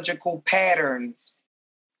numerological patterns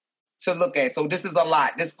to look at. So this is a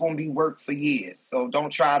lot. This is going to be work for years. So don't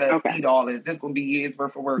try to eat all this. This is going to be years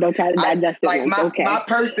worth of work. Don't try to digest it. My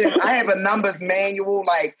person, I have a numbers manual.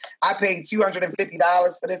 Like I paid $250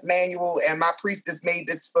 for this manual, and my priestess made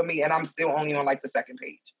this for me, and I'm still only on like the second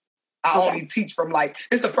page. I only teach from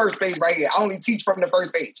it's the first page right here. I only teach from the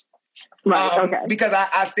first page. Right, because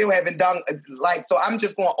I still haven't done so I'm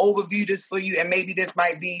just going to overview this for you, and maybe this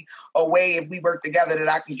might be a way, if we work together, that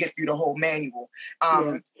I can get through the whole manual.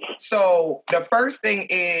 So the first thing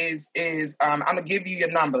is I'm going to give you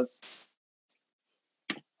your numbers.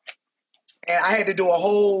 And I had to do a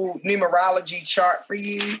whole numerology chart for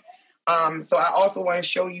you. So I also want to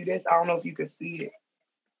show you this. I don't know if you can see it.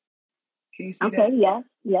 Can you see that? Okay,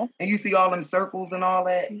 yeah. And you see all them circles and all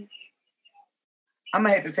that? I'm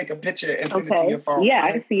going to have to take a picture and send it to your phone. Yeah,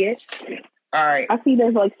 I see it. All right. I see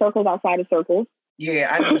there's like circles outside of circles. Yeah,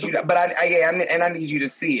 I need you to, but I need you to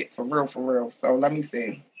see it for real. So let me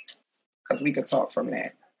see, because we could talk from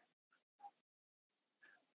that.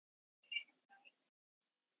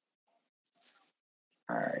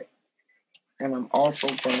 All right. And I'm also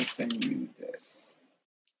going to send you this.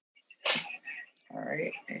 All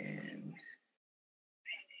right. And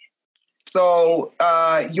so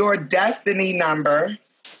your destiny number,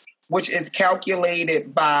 which is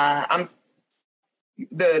calculated by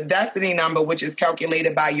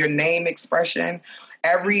your name expression.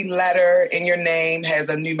 Every letter in your name has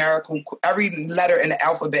every letter in the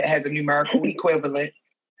alphabet has a numerical equivalent.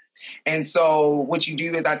 And so what you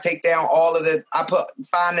do is I take down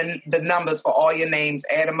find the numbers for all your names,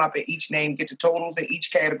 add them up at each name, get the totals in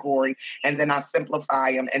each category, and then I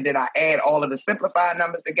simplify them. And then I add all of the simplified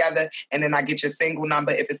numbers together, and then I get your single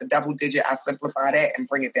number. If it's a double digit, I simplify that and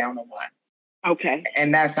bring it down to 1. Okay.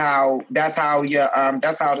 And that's how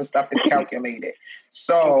the stuff is calculated.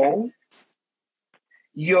 So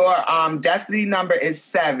your destiny number is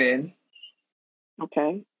 7.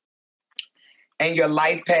 Okay. And your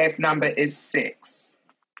life path number is 6.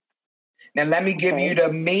 Now let me give you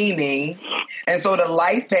the meaning. And so the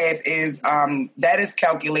life path is that is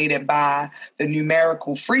calculated by the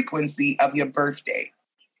numerical frequency of your birthday.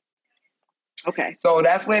 Okay. So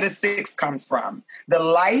that's where the 6 comes from. The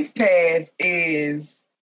life path is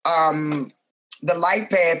the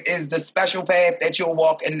special path that you'll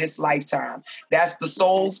walk in this lifetime. That's the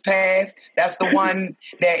soul's path. That's the one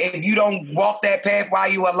that if you don't walk that path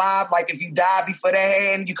while you're alive, like if you die before that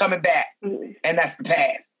hand, you coming back. And that's the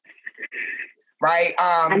path. Right?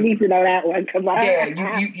 I need to know that one because that's the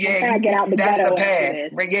path. Get out the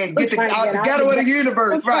ghetto of the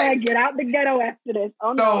universe, right? Get out the ghetto after this.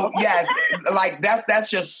 Oh, so no. yes, like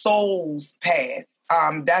that's your soul's path.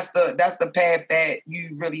 That's the path that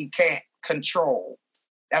you really can't control.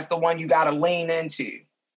 That's the one you got to lean into.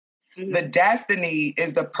 Mm-hmm. The destiny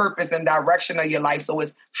is the purpose and direction of your life. So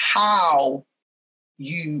it's how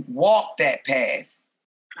you walk that path.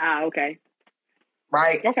 Okay.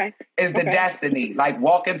 Right? Okay. Is the destiny. Like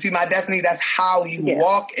walk into my destiny. That's how you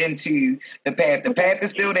walk into the path. The path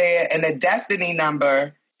is still there. And the destiny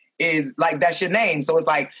number is like, that's your name. So it's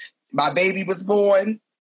like, my baby was born.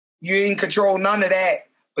 You ain't control none of that.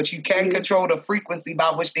 But you can control the frequency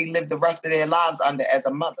by which they live the rest of their lives under as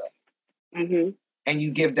a mother. Mm-hmm. And you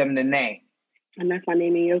give them the name. And that's why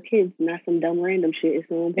naming your kids, not some dumb random shit, is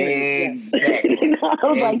so important. Exactly.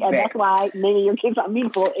 That's why naming your kids not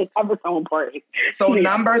meaningful is ever so important. So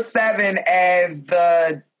number 7 as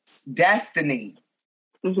the destiny.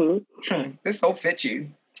 Mm-hmm. This so fit you.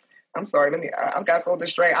 I'm sorry. I got so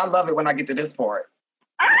distracted. I love it when I get to this part.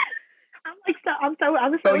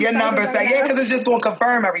 So your number 7, because it's just going to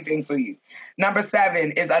confirm everything for you. Number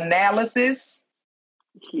 7 is analysis,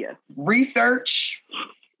 research,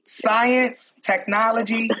 science,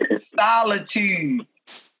 technology, solitude,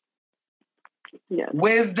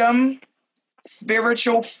 wisdom,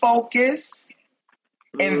 spiritual focus,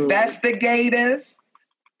 investigative,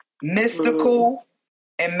 mystical,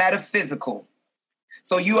 and metaphysical.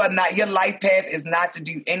 So your life path is not to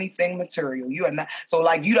do anything material. You are not. So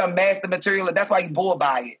like you done master material. That's why you bull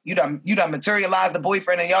by it. You done materialized the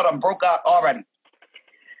boyfriend and y'all done broke up already.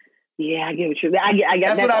 Yeah, I get what you. I get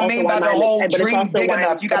that's what I mean by the whole dream big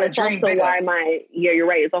enough. You got to dream bigger. You're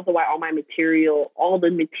right. It's also why all the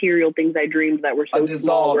material things I dreamed that were so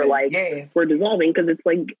small were we're dissolving because it's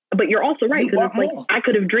like. But you're also right because it's like I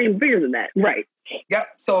could have dreamed bigger than that. Right. Yep.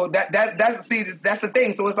 So that's the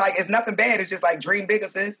thing. So it's like it's nothing bad. It's just like dream bigger,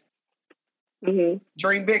 sis. Mm-hmm.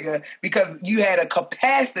 Dream bigger because you had a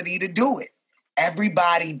capacity to do it.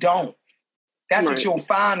 Everybody don't. That's what you'll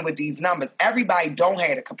find with these numbers. Everybody don't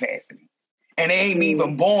have the capacity. And they ain't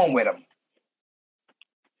even born with them.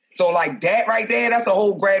 So like that right there, that's a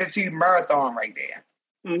whole gratitude marathon right there.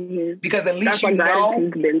 Mm-hmm. Because at least that's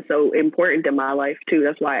gratitude's been so important in my life too.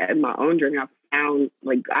 That's why in my own journey I found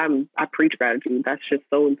I preach gratitude. That's just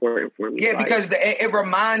so important for me. Yeah, because it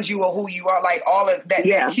reminds you of who you are. Like all of that,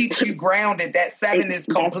 that keeps you grounded. That 7 is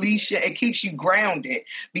completion. It keeps you grounded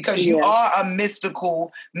because you are a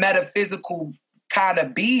mystical, metaphysical kind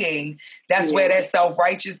of being. That's where that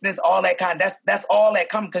self-righteousness, all that that's all that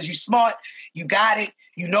comes because you smart, you got it,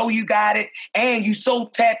 you know you got it, and you so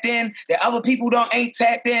tapped in that other people ain't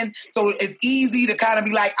tapped in. So it's easy to kind of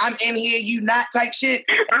be like, I'm in here, you not type shit.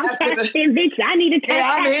 I'm tapped in, bitch. I need to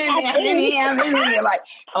tap. Yeah, I'm in here. Like,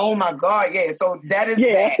 oh my God, yeah. So that is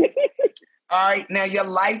that. All right, now your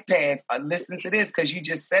life path. Listen to this because you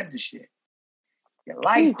just said the shit. Your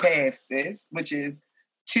life path, sis, which is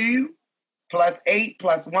 2 plus 8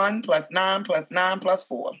 plus 1 plus 9 plus 9 plus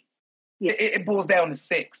 4. Yeah. It boils down to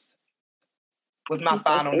 6. Was my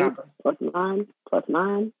final number. Plus 9 plus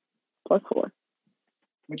 9 plus 4.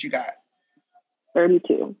 What you got?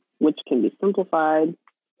 32, which can be simplified.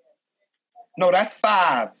 No, that's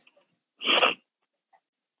 5.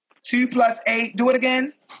 2 plus 8. Do it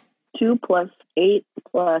again. 2 plus 8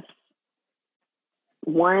 plus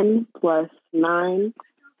 1 plus 9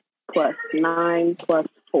 plus 9 plus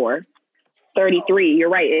 4. 33. You're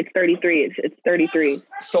right. It's 33. It's 33.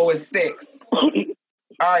 So it's 6. All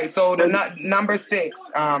right. So the number 6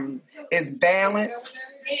 is balance,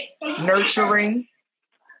 nurturing.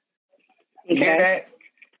 You hear that?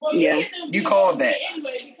 Yeah. You called that.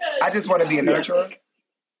 I just want to be a nurturer.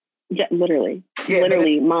 Yeah, literally.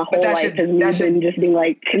 Literally, my whole life has been just being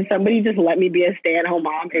like, can somebody just let me be a stay-at-home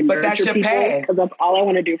mom and nurture people? Because that's all I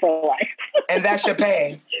want to do for life. And that's your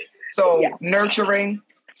path. So nurturing,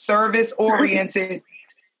 service-oriented,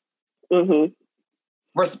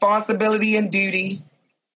 responsibility and duty.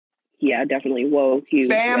 Yeah, definitely. Whoa, huge.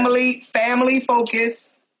 Family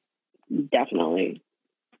focus. Definitely.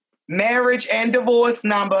 Marriage and divorce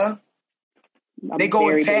number. They go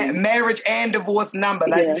in marriage and divorce number.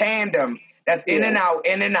 That's tandem. That's in and out,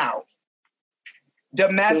 in and out.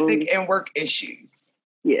 Domestic and work issues.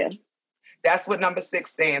 Yeah. That's what number 6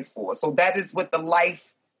 stands for. So that is what the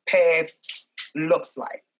life path looks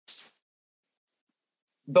like.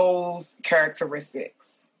 Those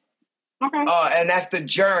characteristics. Okay. And that's the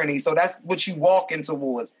journey. So that's what you walking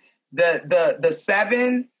towards. The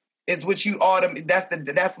 7 is what you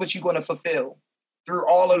that's what you're going to fulfill through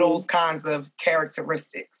all of those kinds of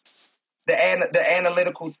characteristics. The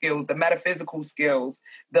analytical skills, the metaphysical skills,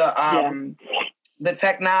 the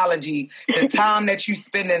technology, the time that you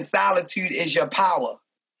spend in solitude is your power.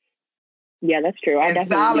 Yeah, that's true. And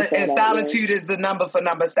solitude is the number for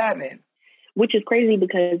number 7. Which is crazy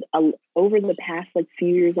because over the past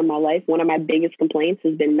few years of my life, one of my biggest complaints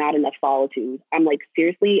has been not enough solitude. I'm like,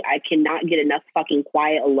 seriously, I cannot get enough fucking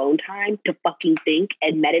quiet alone time to fucking think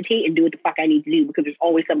and meditate and do what the fuck I need to do because there's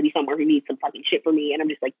always somebody somewhere who needs some fucking shit from me. And I'm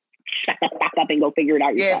just like, shut the fuck up and go figure it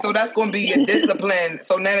out yourself. Yeah, so that's going to be your discipline.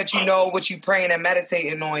 So now that you know what you're praying and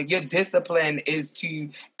meditating on, your discipline is to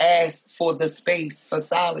ask for the space for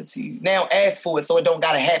solitude. Now ask for it so it don't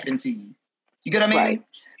got to happen to you. You get what I mean?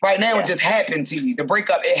 Right now, it just happened to you. The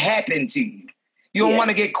breakup, it happened to you. You don't want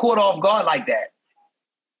to get caught off guard like that.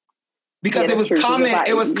 Because it was coming.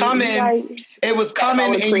 It was coming. It was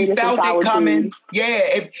coming and you felt it coming. Yeah,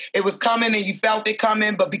 it was coming and you felt it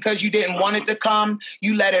coming. But because you didn't want it to come,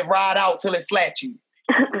 you let it ride out till it slapped you.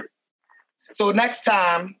 So next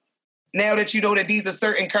time, now that you know that these are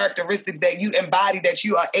certain characteristics that you embody, that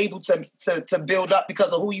you are able to build up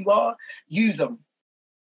because of who you are, use them.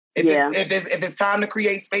 If it's time to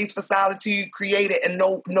create space for solitude, create it and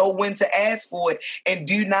know when to ask for it, and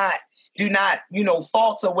do not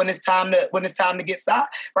falter when it's time to get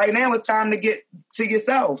stopped. Right now it's time to get to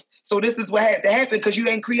yourself. So this is what had to happen because you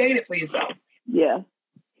ain't created for yourself. Yeah.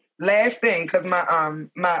 Last thing, because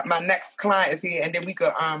my next client is here, and then we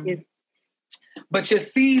could but your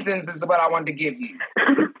seasons is what I wanted to give you.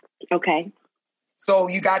 Okay. So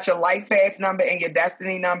you got your life path number and your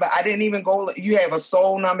destiny number. I didn't even go. You have a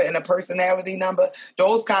soul number and a personality number.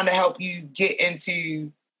 Those kind of help you get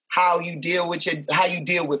into how you deal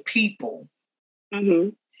with people,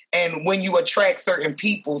 and when you attract certain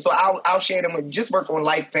people. So I'll share them with. Just work on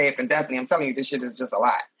life path and destiny. I'm telling you, this shit is just a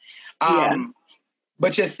lot.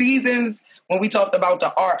 But your seasons, when we talked about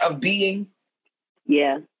the art of being,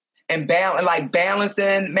 and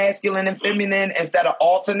balancing masculine and feminine instead of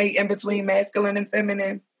alternating between masculine and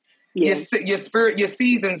feminine. Your spirit, your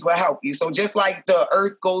seasons will help you. So just like the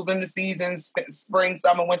earth goes into seasons, spring,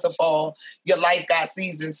 summer, winter, fall, your life got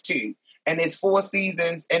seasons too. And it's 4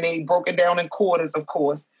 seasons and they broken down in quarters, of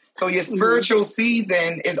course. So your spiritual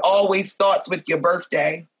season is always starts with your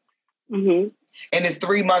birthday. And it's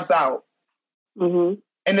 3 months out. And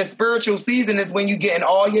the spiritual season is when you getting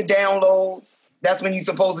all your downloads. That's when you're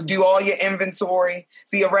supposed to do all your inventory.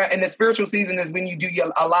 See, and the spiritual season is when you do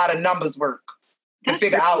a lot of numbers work to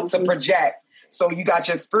figure out, to project. So you got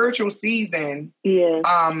your spiritual season.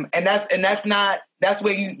 And that's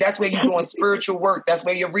where you doing spiritual work. That's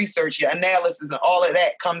where your research, your analysis, and all of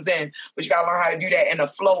that comes in. But you gotta learn how to do that in the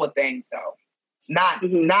flow of things, though. Not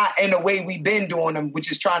in the way we've been doing them, which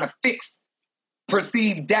is trying to fix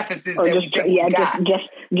perceived deficits that we think we got.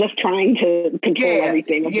 Just trying to control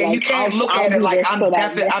everything. Yeah, you can't look at it like I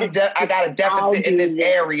got a deficit in this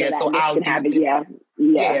area, so I'll do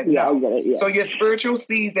it. So your spiritual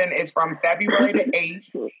season is from February the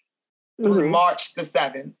 8th through March the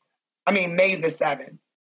 7th. I mean, May the 7th.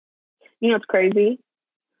 You know, it's crazy.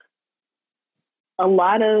 A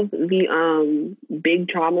lot of the big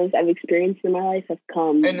traumas I've experienced in my life have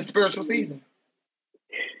come in the spiritual season.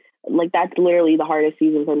 Like that's literally the hardest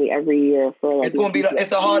season for me every year. It's gonna be it's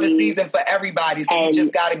the hardest season for everybody. So you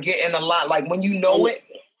just gotta get in a lot. Like when you know it,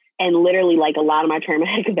 And literally, like, a lot of my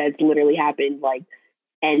traumatic events literally happened, like,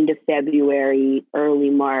 end of February,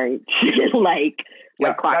 early March, like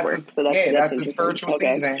clockwork. That's the spiritual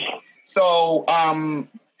season. So,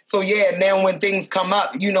 now when things come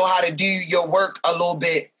up, you know how to do your work a little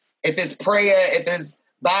bit. If it's prayer, if it's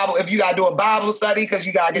Bible, if you got to do a Bible study, because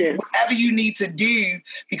you got to get whatever you need to do,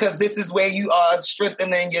 because this is where you are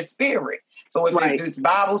strengthening your spirit. So if it's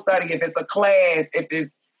Bible study, if it's a class, if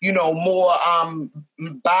it's, more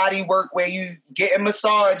body work where you getting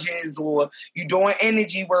massages, or you doing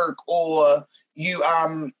energy work, or you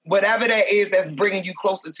whatever that is that's bringing you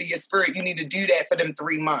closer to your spirit, you need to do that for them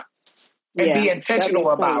 3 months and be intentional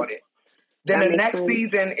about it. Then the next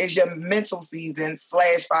season is your mental season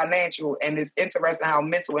 / financial, and it's interesting how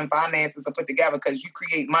mental and finances are put together, because you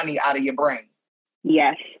create money out of your brain.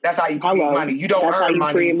 Yes, that's how you create money. You don't earn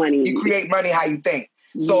money. You create money how you think.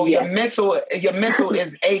 So your mental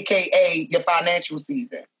is AKA your financial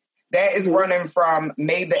season. That is running from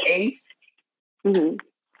May the 8th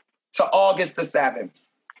to August the 7th.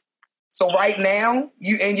 So right now,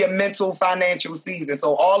 you in your mental financial season.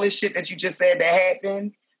 So all this shit that you just said that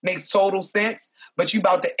happened makes total sense, but you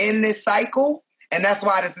about to end this cycle, and that's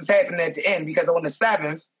why this is happening at the end, because on the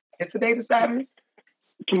 7th, is today the 7th?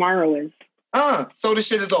 Tomorrow is. So the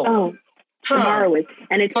shit is over. Oh. Tomorrow is,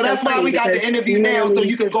 and it's so that's why we got the interview now, so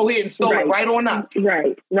you can go ahead and sew it right on up.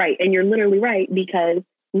 Right, and you're literally right, because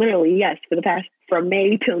literally, yes, from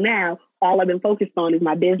May till now, all I've been focused on is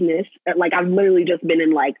my business. Like, I've literally just been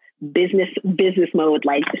in like business mode.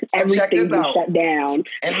 Like, everything's been shut down.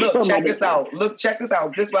 And look, check this out.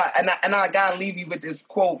 This is why, and I gotta leave you with this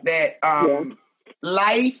quote that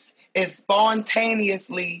life is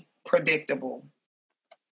spontaneously predictable.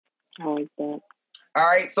 I like that. All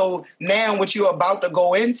right, so now what you're about to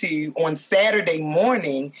go into on Saturday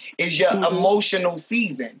morning is your emotional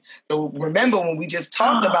season. So remember when we just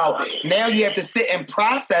talked about, now you have to sit and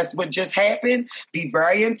process what just happened. Be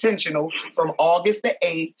very intentional from August the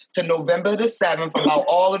 8th to November the 7th about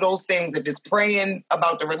all of those things. If it's praying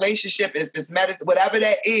about the relationship, if it's medicine, whatever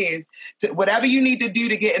that is, whatever you need to do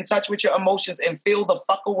to get in touch with your emotions and feel the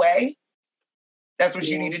fuck away, that's what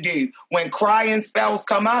you need to do. When crying spells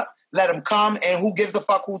come up, let them come, and who gives a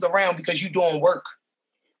fuck who's around, because you doing work.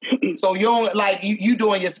 So you don't you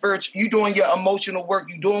doing your spiritual, you doing your emotional work,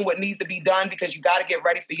 you doing what needs to be done, because you got to get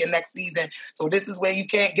ready for your next season. So this is where you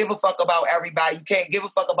can't give a fuck about everybody. You can't give a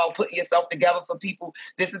fuck about putting yourself together for people.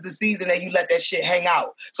 This is the season that you let that shit hang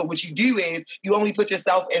out. So what you do is you only put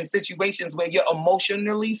yourself in situations where you're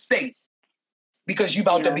emotionally safe, because you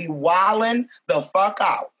about to be wilding the fuck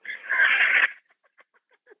out.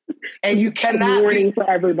 And you cannot warning for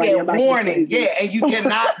everybody. Warning. And you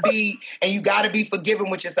cannot be, and you got to be forgiving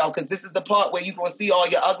with yourself, because this is the part where you're going to see all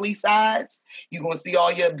your ugly sides. You're going to see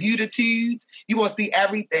all your beautitudes. You're going to see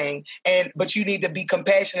everything. But you need to be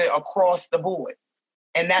compassionate across the board.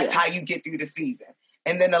 And that's how you get through the season.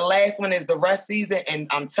 And then the last one is the rest season. And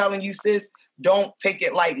I'm telling you, sis, don't take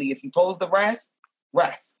it lightly. If you pose the rest.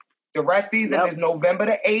 The rest season is November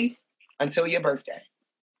the 8th until your birthday.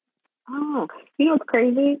 Oh, you know what's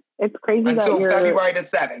crazy? It's crazy until that February the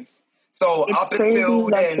 7th. So up until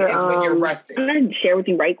then is when you're resting. I'm going to share with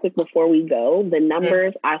you right quick before we go the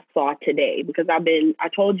numbers I saw today, because I've been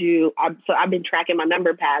tracking my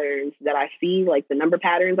number patterns that I see, like the number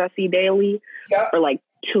patterns I see daily for like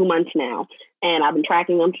 2 months now. And I've been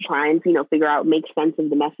tracking them to try and, figure out, make sense of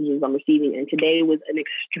the messages I'm receiving. And today was an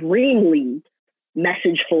extremely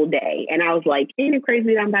messageful day. And I was like, ain't it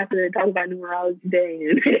crazy that I'm about to talk about numerology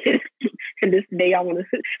today? And this day y'all want to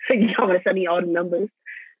send me all the numbers.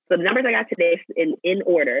 So the numbers I got today in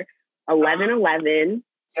order: 1111,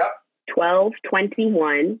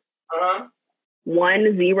 1221,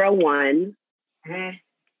 101,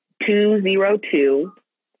 202,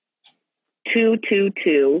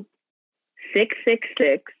 222,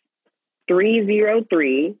 666,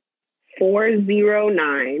 303,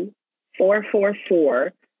 409,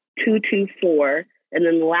 444, 224, and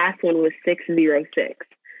then the last one was 606.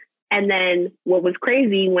 And then what was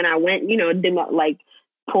crazy when I went,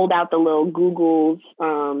 pulled out the little Google's,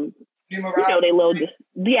 they little just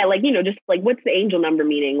what's the angel number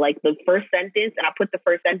meaning? Like the first sentence, and I put the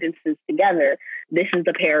first sentences together. This is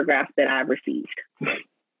the paragraph that I've received.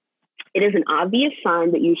 It is an obvious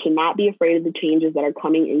sign that you should not be afraid of the changes that are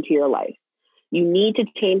coming into your life. You need to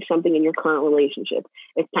change something in your current relationship.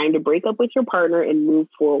 It's time to break up with your partner and move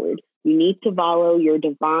forward. You need to follow your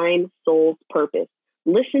divine soul's purpose.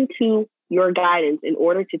 Listen to your guidance in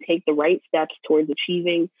order to take the right steps towards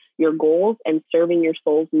achieving your goals and serving your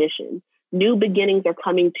soul's mission. New beginnings are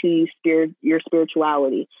coming to you, your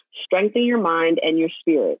spirituality. Strengthen your mind and your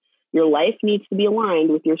spirit. Your life needs to be aligned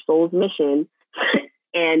with your soul's mission,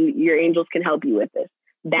 and your angels can help you with this.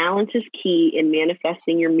 Balance is key in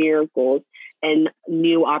manifesting your miracles and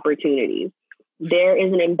new opportunities. There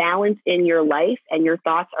is an imbalance in your life and your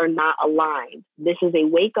thoughts are not aligned. This is a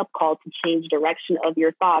wake-up call to change direction of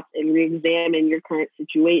your thoughts and re-examine your current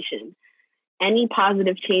situation. Any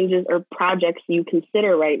positive changes or projects you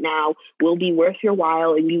consider right now will be worth your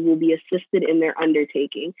while, and you will be assisted in their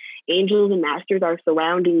undertaking. Angels and masters are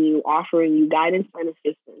surrounding you, offering you guidance and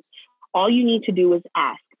assistance. All you need to do is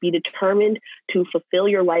ask. Be determined to fulfill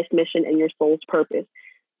your life mission and your soul's purpose.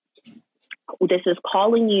 This is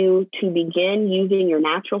calling you to begin using your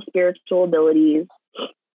natural spiritual abilities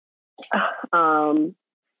and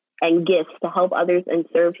gifts to help others and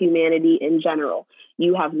serve humanity in general.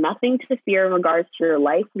 You have nothing to fear in regards to your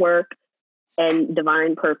life work and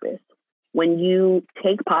divine purpose. When you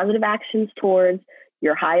take positive actions towards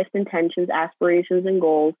your highest intentions, aspirations, and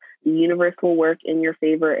goals, the universe will work in your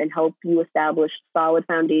favor and help you establish solid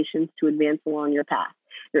foundations to advance along your path.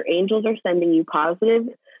 Your angels are sending you positive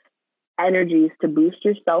energies to boost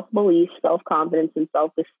your self-belief, self-confidence, and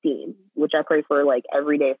self-esteem, which I pray for like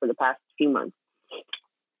every day for the past few months.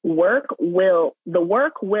 The work,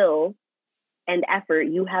 will, and effort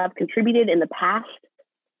you have contributed in the past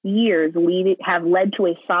years have led to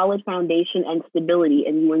a solid foundation and stability,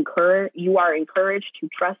 and you are encouraged to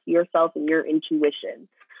trust yourself and your intuition.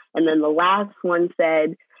 And then the last one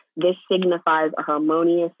said, this signifies a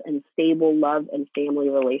harmonious and stable love and family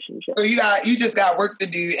relationship. So you just got work to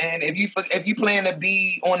do, and if you plan to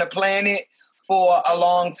be on the planet for a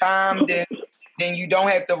long time, then you don't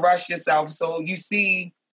have to rush yourself. So you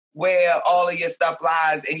see where all of your stuff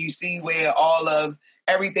lies, and you see where all of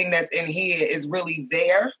everything that's in here is really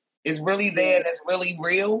there. It's really there, and it's really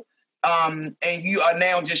real. And you are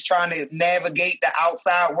now just trying to navigate the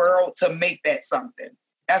outside world to make that something.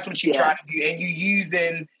 That's what you're trying to do, and you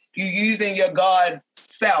using your God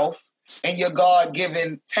self and your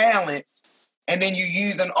God-given talents, and then you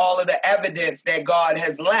using all of the evidence that God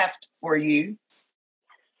has left for you,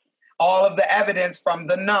 all of the evidence from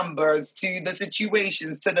the numbers to the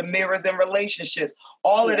situations to the mirrors and relationships.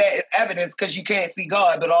 All of that is evidence because you can't see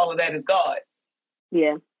God, but all of that is God.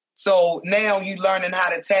 Yeah. So now you learning how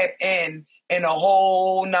to tap in a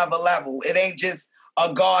whole nother level. It ain't just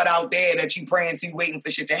a God out there that you praying to, waiting for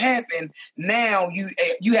shit to happen. Now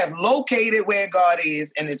you have located where God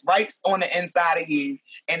is, and it's right on the inside of you.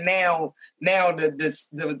 And now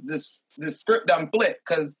the script done flipped,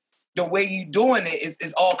 because the way you doing it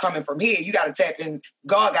is all coming from here. You got to tap in.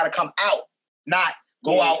 God got to come out, not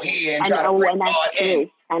go out here and try to bring God in.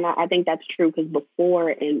 And I think that's true, because before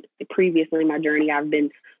and previously in my journey, I've been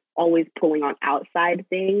always pulling on outside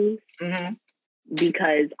things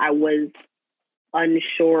because I was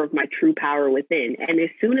unsure of my true power within. And as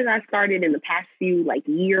soon as I started in the past few, like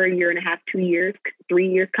year and a half, 2 years, 3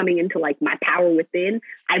 years, coming into like my power within,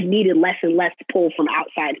 I've needed less and less pull from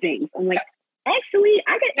outside things. I'm like, actually,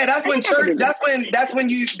 I get. Yeah, that's when church. That's when.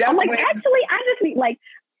 I'm like, actually, I just need like.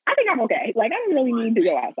 I think I'm okay. Like, I don't really need to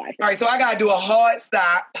go outside. All right, so I gotta do a hard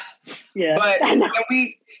stop. Yeah, but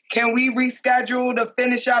can we reschedule to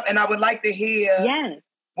finish up? And I would like to hear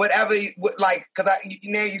whatever, because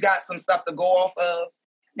now you got some stuff to go off of,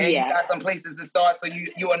 and you got some places to start. So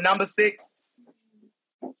you are number 6.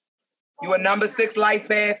 You are number 6 life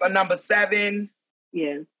path, or number 7.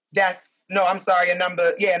 Yeah. I'm sorry,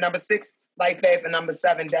 number 6 life path, and number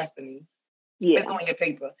 7 destiny. Yeah. It's on your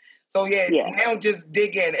paper. So now just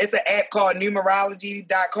dig in. It's an app called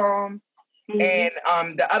numerology.com. And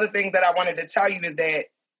the other thing that I wanted to tell you is that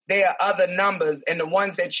there are other numbers, and the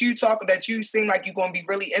ones that you seem like you're going to be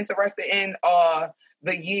really interested in are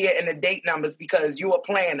the year and the date numbers, because you're a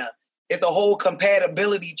planner. It's a whole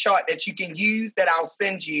compatibility chart that you can use that I'll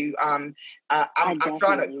send you. I'm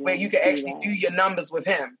trying to, where you can actually do your numbers with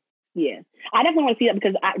him. Yeah, I definitely want to see that,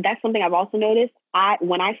 because that's something I've also noticed.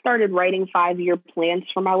 When I started writing 5-year plans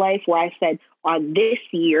for my life, where I said, this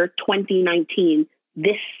year, 2019,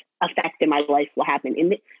 this effect in my life will happen.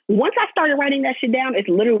 And once I started writing that shit down, it's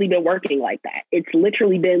literally been working like that. It's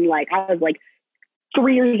literally been like, I was like,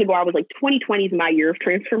 3 years ago, I was like, 2020 is my year of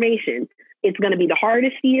transformation. It's going to be the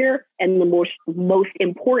hardest year and the most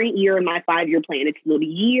important year in my 5-year plan. It's the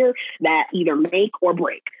year that either make or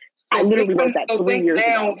break. So I literally wrote that 3 years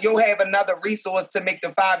now ago. You'll have another resource to make the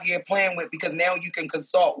 5-year plan with, because now you can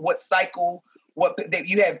consult what cycle, that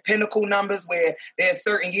you have pinnacle numbers where there's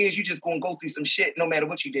certain years you just going to go through some shit no matter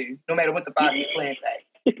what you do, no matter what the 5-year plan say.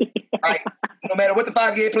 Right? No matter what the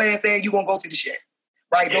 5-year plan says, you're going to go through the shit.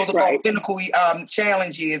 Right? Those are called pinnacle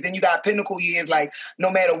challenge years. Then you got pinnacle years, like no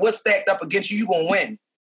matter what's stacked up against you, you're going to win.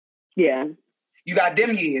 Yeah. You got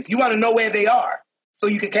them years. You want to know where they are so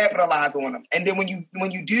you can capitalize on them. And then when you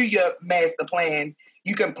do your master plan,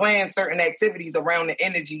 you can plan certain activities around the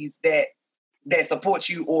energies that support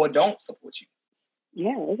you or don't support you.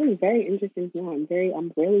 Yeah, this is very interesting. I'm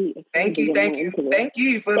really excited. Thank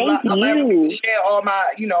you for allowing me to share all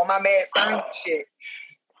my, my mad science shit.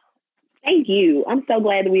 Thank you. I'm so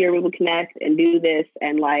glad that we were able to connect and do this.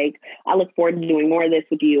 And like, I look forward to doing more of this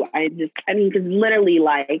with you. Because literally,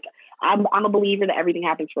 like, I'm a believer that everything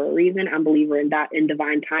happens for a reason. I'm a believer in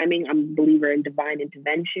divine timing. I'm a believer in divine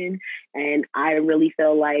intervention. And I really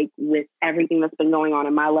feel like with everything that's been going on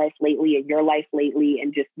in my life lately and your life lately,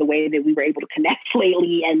 and just the way that we were able to connect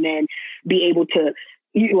lately and then be able to,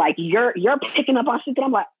 you're picking up on shit that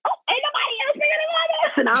I'm like, oh, ain't nobody else picking up on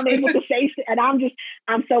this, and I'm able to say shit, and I'm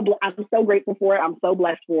so grateful for it. I'm so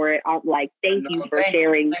blessed for it. I'm like, thank you for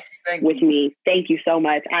sharing with me. Thank you so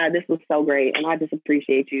much. This was so great, and I just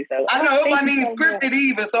appreciate you. So I know it wasn't even scripted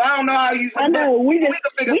either, so I don't know how you. I know we just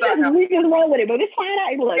roll with it, but it's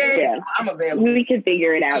fine. Look, I'm available. We can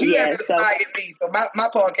figure it out. You have inspired me, so my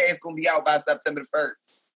podcast is gonna be out by September 1st.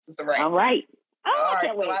 It's all right. All right. All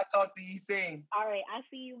right, so I'll talk to you soon. All right, I'll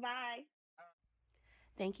see you. Bye.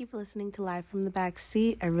 Thank you for listening to Live from the Back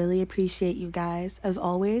Seat. I really appreciate you guys. As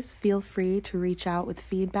always, feel free to reach out with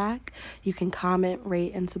feedback. You can comment,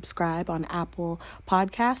 rate, and subscribe on Apple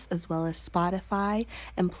Podcasts as well as Spotify.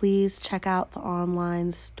 And please check out the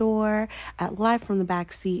online store at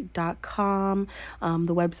livefromthebackseat.com.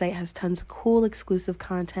 The website has tons of cool exclusive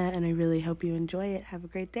content, and I really hope you enjoy it. Have a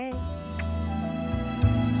great day.